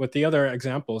think, with the other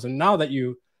examples. And now that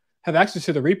you have access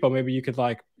to the repo, maybe you could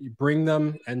bring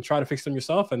them and try to fix them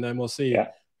yourself, and then we'll see. Yeah.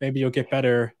 Maybe you'll get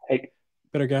better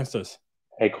against us.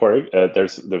 Hey, Corey,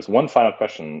 there's one final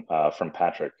question from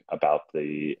Patrick about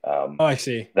the I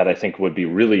see. that I think would be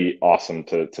really awesome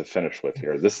to finish with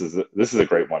here. This is a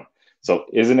great one. So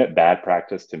isn't it bad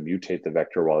practice to mutate the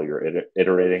vector while you're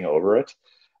iterating over it?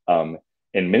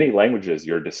 In many languages,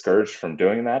 you're discouraged from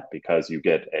doing that because you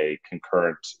get a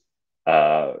concurrent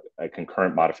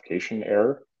modification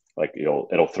error. Like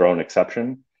it'll throw an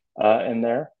exception in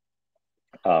there.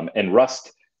 In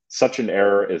Rust, such an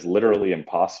error is literally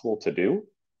impossible to do.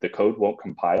 The code won't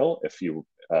compile if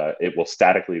it will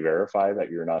statically verify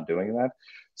that you're not doing that.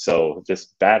 So this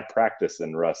bad practice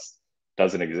in Rust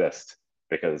doesn't exist,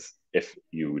 because if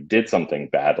you did something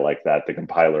bad like that, the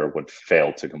compiler would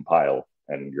fail to compile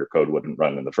and your code wouldn't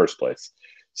run in the first place.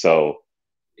 So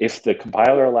if the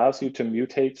compiler allows you to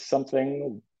mutate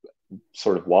something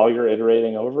sort of while you're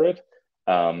iterating over it,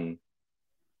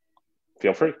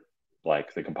 feel free.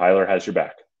 Like, the compiler has your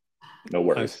back. No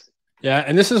worries. Nice. Yeah,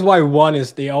 and this is why One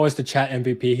is always the chat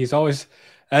MVP. He's always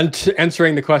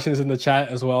answering the questions in the chat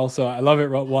as well. So I love it,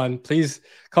 One. Please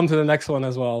come to the next one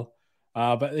as well.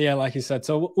 But yeah, like you said,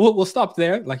 so we'll stop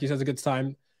there. Like you said, it's a good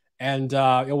time. And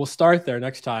we'll start there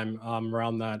next time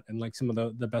around that and like some of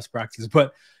the best practices.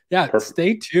 But yeah, Perfect.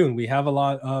 Stay tuned. We have a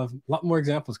lot more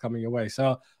examples coming your way.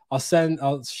 So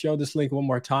I'll show this link one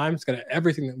more time. It's got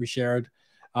everything that we shared,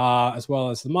 as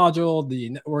well as the module, the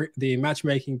network, the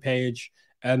matchmaking page,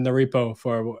 and the repo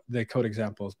for the code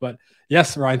examples. But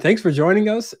yes, Ryan, thanks for joining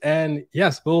us. And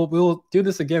yes, we'll do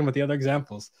this again with the other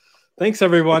examples. Thanks,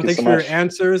 everyone. Thanks for your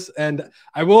answers. And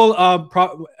I will,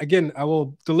 again, I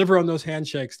will deliver on those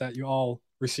handshakes that you all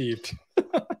received.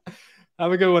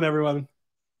 Have a good one, everyone.